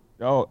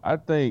 Oh, I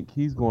think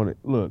he's going to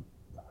look.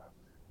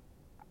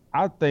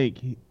 I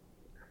think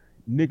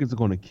niggas are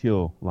going to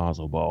kill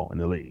Lonzo Ball in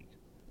the league.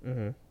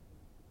 Mm-hmm.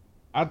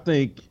 I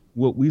think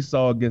what we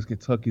saw against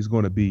Kentucky is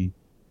going to be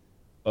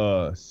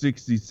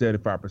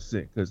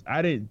 60-75%. Because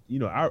I didn't,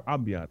 I'll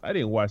be honest, I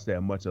didn't watch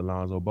that much of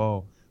Lonzo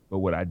Ball. But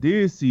what I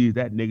did see is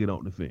that nigga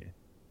don't defend.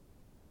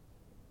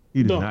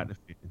 He does not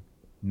defend.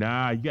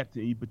 Nah, you got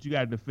to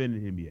defend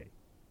in the NBA.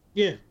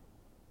 Yeah.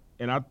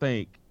 And I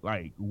think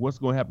what's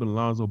going to happen to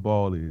Lonzo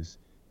Ball is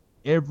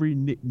every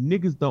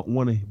niggas don't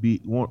want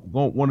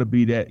to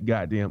be that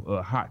goddamn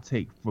hot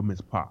take from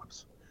his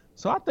pops.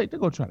 So I think they're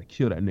going to try to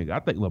kill that nigga. I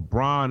think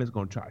LeBron is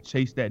going to try to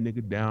chase that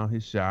nigga down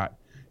his shot.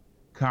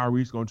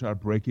 Kyrie's going to try to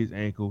break his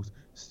ankles.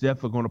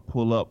 Steph are going to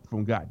pull up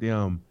from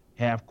goddamn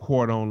half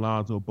court on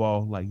Lonzo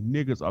Ball.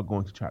 Niggas are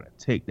going to try to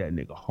take that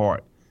nigga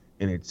hard.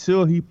 And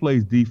until he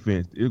plays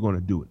defense, they're going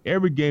to do it.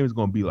 Every game is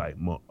going to be like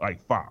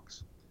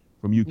Fox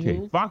from UK.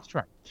 Mm-hmm. Fox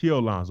tried to kill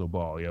Lonzo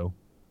Ball, yo.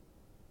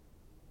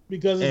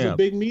 Because it's a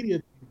big media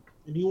thing,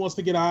 and he wants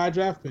to get a high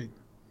draft pick.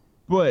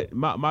 But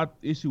my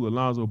issue with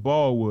Lonzo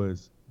Ball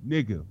was,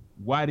 nigga,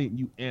 why didn't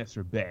you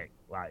answer back?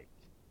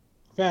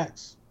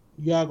 Facts.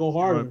 You gotta go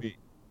harder.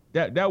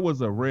 That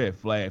was a red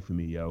flag for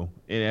me, yo.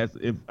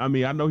 And I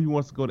know he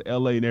wants to go to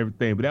LA and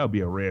everything, but that would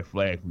be a red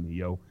flag for me,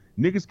 yo.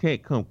 Niggas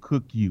can't come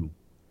cook you.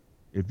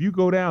 If you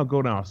go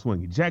down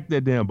swinging. Jack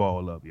that damn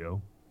ball up,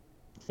 yo.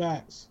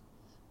 Facts.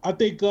 I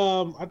think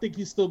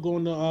he's still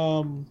going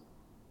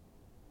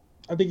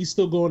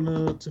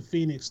to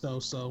Phoenix though,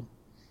 so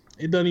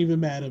it doesn't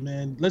even matter,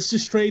 man. Let's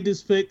just trade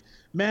this pick.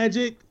 Madge,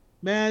 if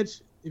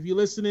you're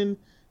listening,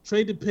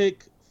 trade the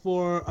pick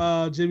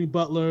for Jimmy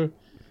Butler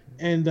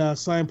and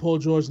sign Paul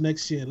George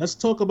next year. Let's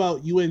talk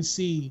about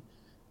UNC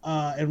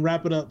and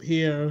wrap it up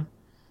here.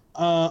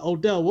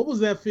 Odell, what was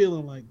that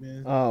feeling like,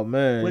 man? Oh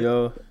man,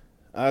 yo.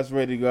 I was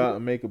ready to go out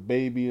and make a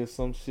baby or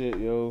some shit,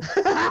 yo.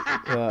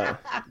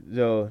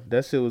 Yo,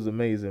 that shit was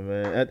amazing,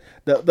 man.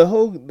 The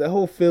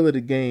whole feel of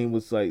the game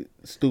was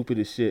stupid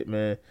as shit,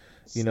 man.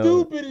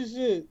 Stupid as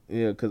shit.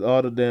 Yeah, because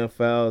all the damn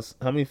fouls.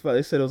 How many fouls?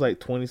 They said it was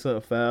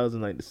 20-something fouls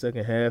in the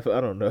second half.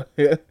 I don't know.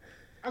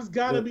 That's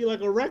gotta be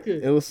a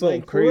record. It was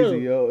something crazy,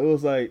 yo. It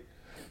was I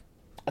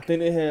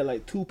think they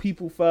had 2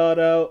 people fouled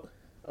out.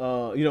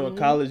 In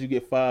college you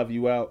get 5,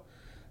 you out.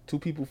 2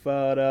 people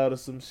fouled out or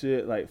some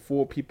shit.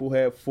 4 people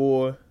had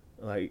 4.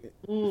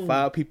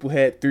 5 people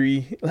had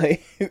 3.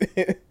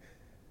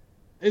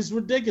 It's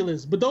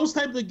ridiculous. But those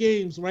type of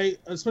games, right?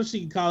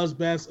 Especially in college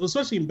basketball,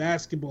 especially in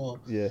basketball.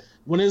 Yeah.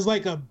 When it's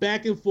a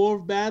back and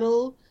forth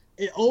battle,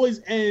 it always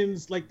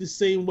ends the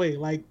same way.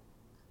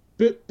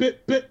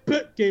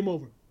 Game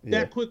over. Yeah.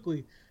 That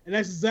quickly. And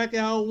that's exactly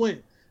how it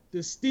went.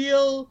 The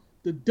steal,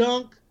 the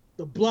dunk,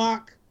 the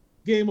block,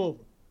 game over.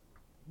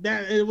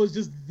 That it was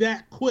just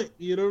that quick,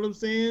 you know what I'm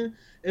saying?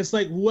 It's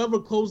whoever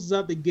closes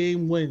out the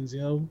game wins,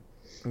 yo.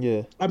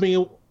 Yeah. I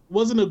mean, it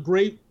wasn't a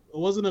great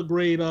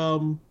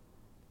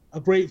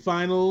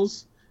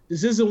finals.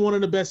 This isn't one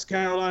of the best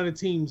Carolina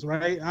teams,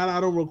 right? I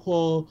don't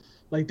recall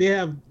they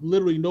have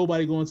literally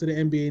nobody going to the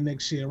NBA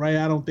next year, right?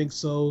 I don't think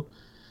so.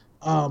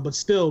 But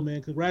still,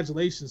 man,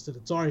 congratulations to the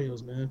Tar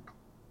Heels, man.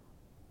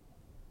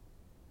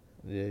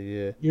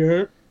 Yeah. You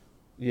heard?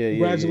 Yeah,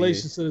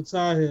 congratulations to the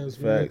Tar Heels,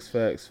 man.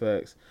 Facts.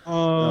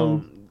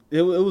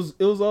 It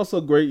was also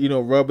great,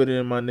 rubbing it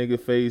in my nigga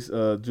face,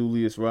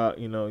 Julius Rock,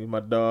 you're my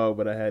dog,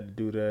 but I had to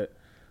do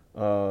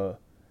that.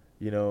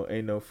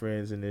 Ain't no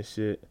friends in this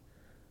shit.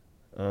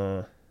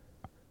 I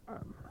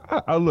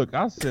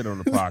said on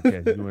the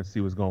podcast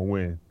UNC was gonna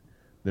win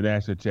the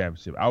national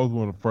championship. I was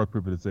one of the first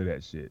people to say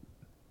that shit.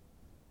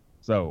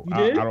 So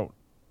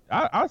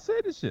I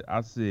said this shit.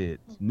 I said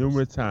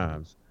numerous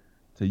times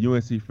to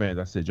UNC fans,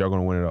 I said y'all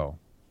gonna win it all.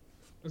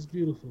 That's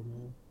beautiful,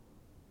 man.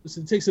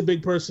 Listen, it takes a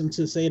big person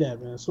to say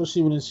that, man,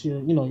 especially when it's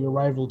your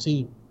rival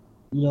team.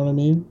 You know what I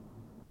mean?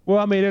 Well,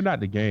 I mean, they're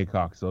not the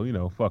Gamecocks,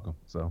 so, fuck them.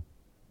 So,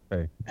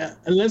 hey.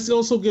 And let's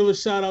also give a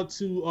shout-out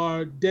to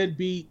our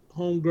deadbeat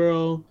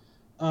homegirl,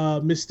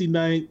 Misty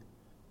Knight.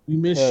 We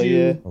miss you.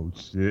 Yeah. Oh,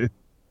 shit.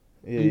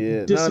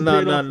 Yeah.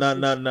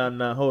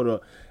 No. Hold on.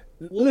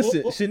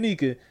 Listen,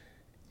 Shanika,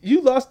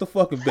 you lost the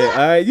fucking bet,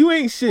 all right? You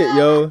ain't shit,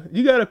 yo.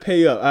 You got to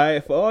pay up, all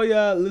right? For all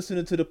y'all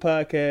listening to the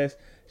podcast,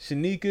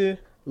 Shanika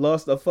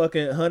lost a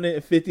fucking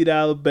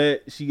 $150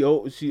 bet. She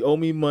owe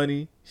me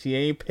money. She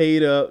ain't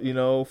paid up,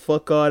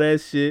 fuck all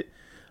that shit.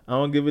 I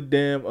don't give a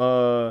damn.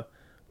 I'm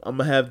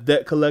gonna have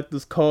debt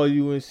collectors call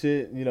you and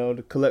shit,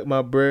 to collect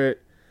my bread.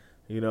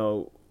 I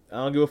don't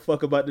give a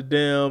fuck about the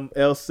damn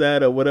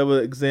LSAT or whatever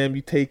exam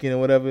you taking or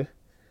whatever.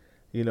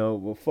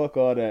 But fuck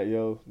all that,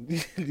 yo.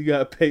 You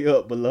gotta pay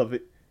up,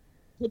 beloved.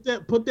 Put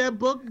that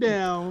book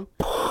down.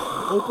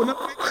 Open up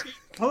that Chase.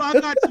 Hold on, I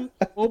got you.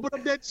 Open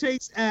up that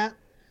Chase app.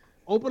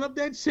 Open up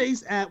that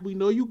Chase app. We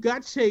know you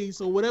got Chase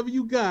or whatever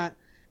you got,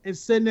 and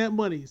send that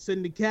money.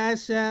 Send the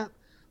Cash App.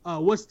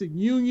 Western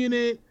Union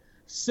it.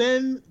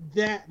 Send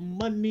that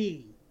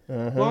money.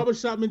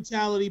 Barbershop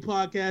Mentality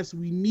Podcast.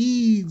 We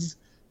needs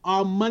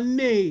our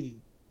money.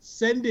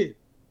 Send it.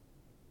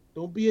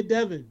 Don't be a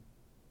Devin.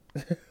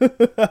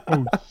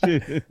 Oh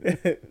shit.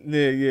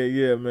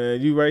 yeah,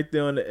 man. You right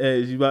there on the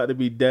edge. You about to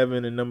be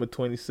Devin and number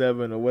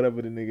 27 or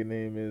whatever the nigga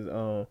name is.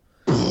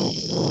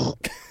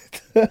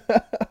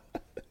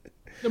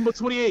 Number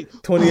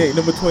 28. 28.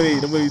 Number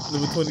 28. Number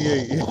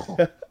 28.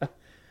 You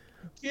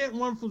can't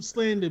run from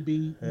slander, B.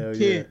 You can't.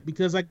 Yeah.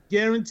 Because I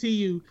guarantee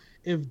you,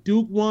 if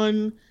Duke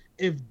won,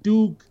 if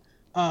Duke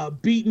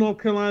beat North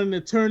Carolina in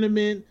the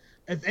tournament,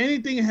 if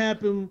anything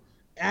happened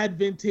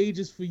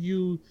advantageous for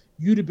you,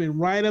 you'd have been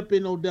right up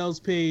in Odell's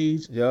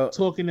page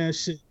talking that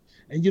shit.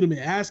 And you'd have been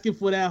asking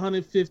for that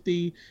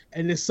 150.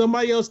 And there's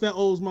somebody else that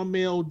owes my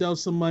man Odell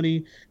some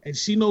money, and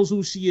she knows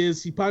who she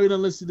is. She probably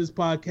doesn't listen to this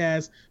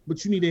podcast,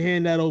 but you need to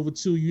hand that over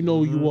too. You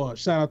know who you are.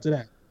 Shout out to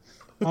that.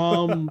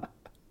 Bomb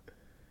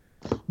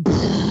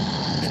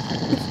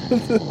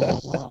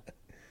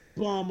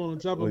on,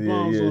 drop a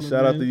bombs on.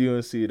 Shout out to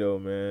UNC though,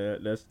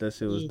 man. That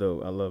shit was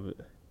dope. I love it.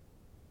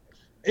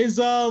 Is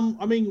I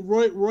mean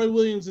Roy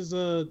Williams is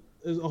a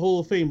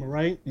Hall of Famer,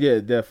 right? Yeah,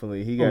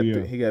 definitely. He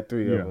got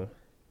three of them.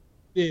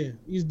 Yeah,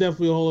 he's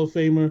definitely a Hall of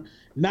Famer.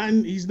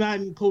 He's not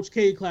in Coach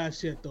K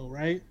class yet though,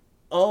 right?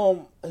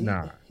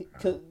 Nah.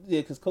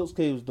 Because Coach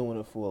K was doing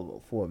it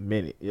for a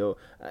minute, yo.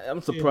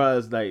 I'm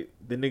surprised, like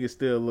the nigga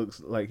still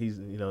looks like he's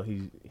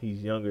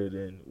younger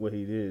than what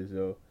he is,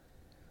 yo.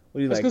 What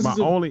do you like?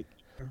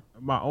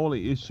 My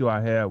only issue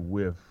I have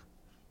with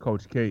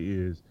Coach K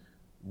is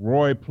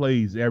Roy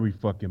plays every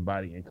fucking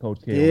body, and Coach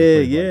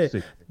K. Yeah.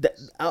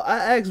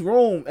 I asked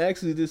Rome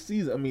actually this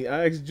season. I mean,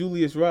 I asked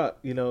Julius Rock.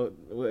 You know,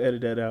 we'll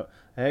edit that out.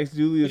 I asked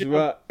Julius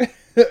Rock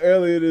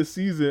earlier this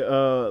season,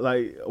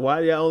 like, why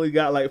y'all only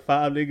got like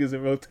 5 niggas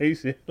in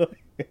rotation?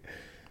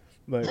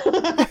 like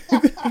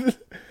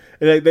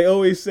they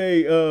always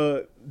say,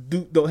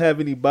 Duke don't have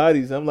any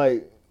bodies. I'm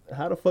like,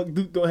 how the fuck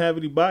Duke don't have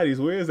any bodies?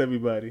 Where is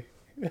everybody?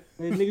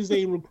 And niggas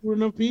ain't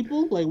recruiting enough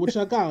people. Like, what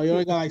y'all got? You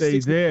only got like they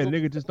 6 there.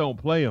 Nigga just don't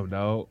play them,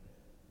 dog.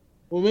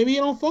 Well, maybe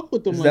you don't fuck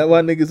with them. Is that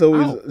why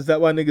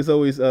niggas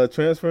always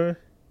transferring?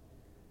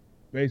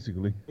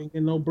 Basically, ain't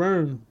get no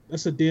burn.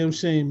 That's a damn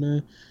shame,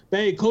 man.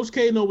 But hey, Coach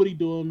K know what he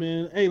doing,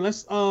 man. Hey,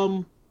 let's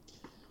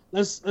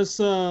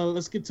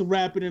get to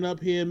wrapping it up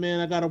here,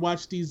 man. I gotta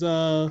watch these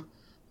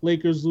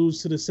Lakers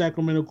lose to the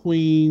Sacramento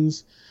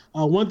Queens.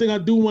 One thing I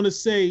do want to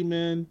say,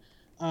 man,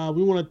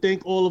 we want to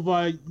thank all of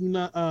our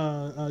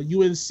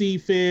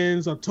UNC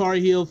fans, our Tar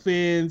Heel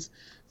fans,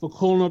 for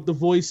calling up the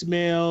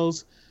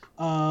voicemails.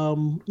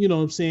 You know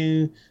what I'm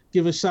saying?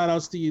 Give a shout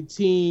outs to your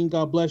team.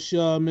 God bless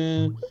y'all,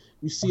 man.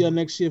 We see y'all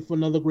next year for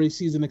another great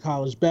season of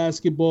college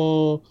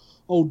basketball.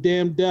 Oh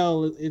damn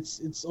Dell,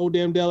 it's oh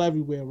damn Dell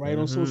everywhere, right?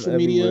 On social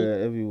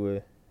media.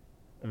 Everywhere.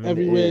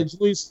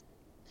 Julius,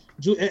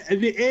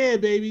 in the air,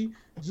 baby.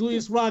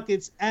 Julius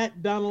Rockets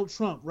at Donald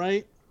Trump,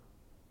 right?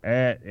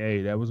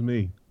 Hey, that was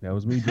me. That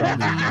was me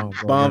dropping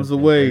bombs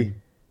away.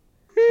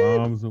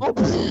 Bombs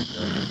away.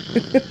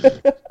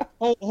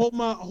 Hold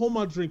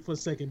my drink for a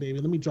second, baby.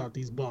 Let me drop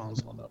these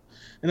bombs on up.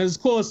 And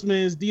of course,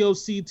 man, it's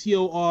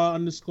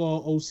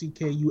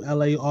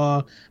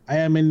DOCTOR_OCKULAR. I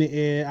am in the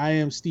air. I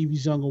am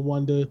Stevie's Younger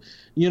Wonder.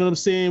 You know what I'm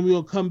saying? We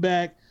will come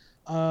back.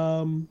 What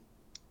are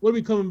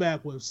we coming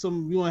back with?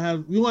 We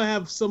want to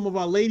have some of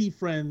our lady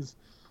friends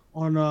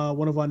on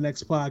one of our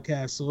next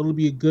podcasts. So it'll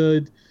be a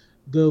good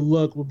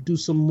look. We'll do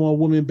some more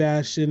women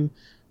bashing.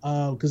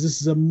 Because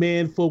this is a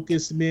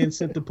man-focused,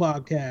 man-centered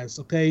podcast,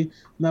 okay?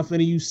 Not for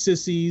any of you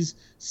sissies,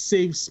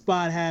 safe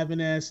spot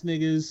having ass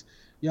niggas.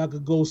 Y'all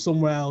could go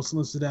somewhere else and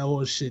listen to that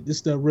horse shit. This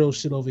is the real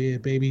shit over here,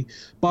 baby.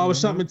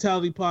 Barbershop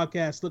Mentality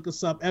Podcast. Look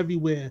us up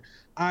everywhere.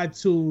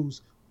 iTunes,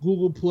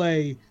 Google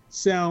Play,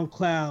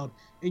 SoundCloud,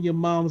 in your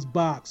mom's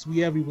box.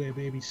 We everywhere,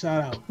 baby.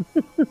 Shout out.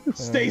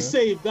 Stay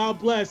safe. God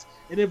bless.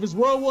 And if it's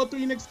World War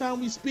III next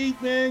time we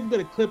speak, man, you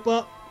better clip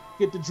up,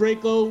 get the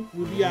Draco.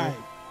 We'll be all right.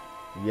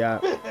 Yeah.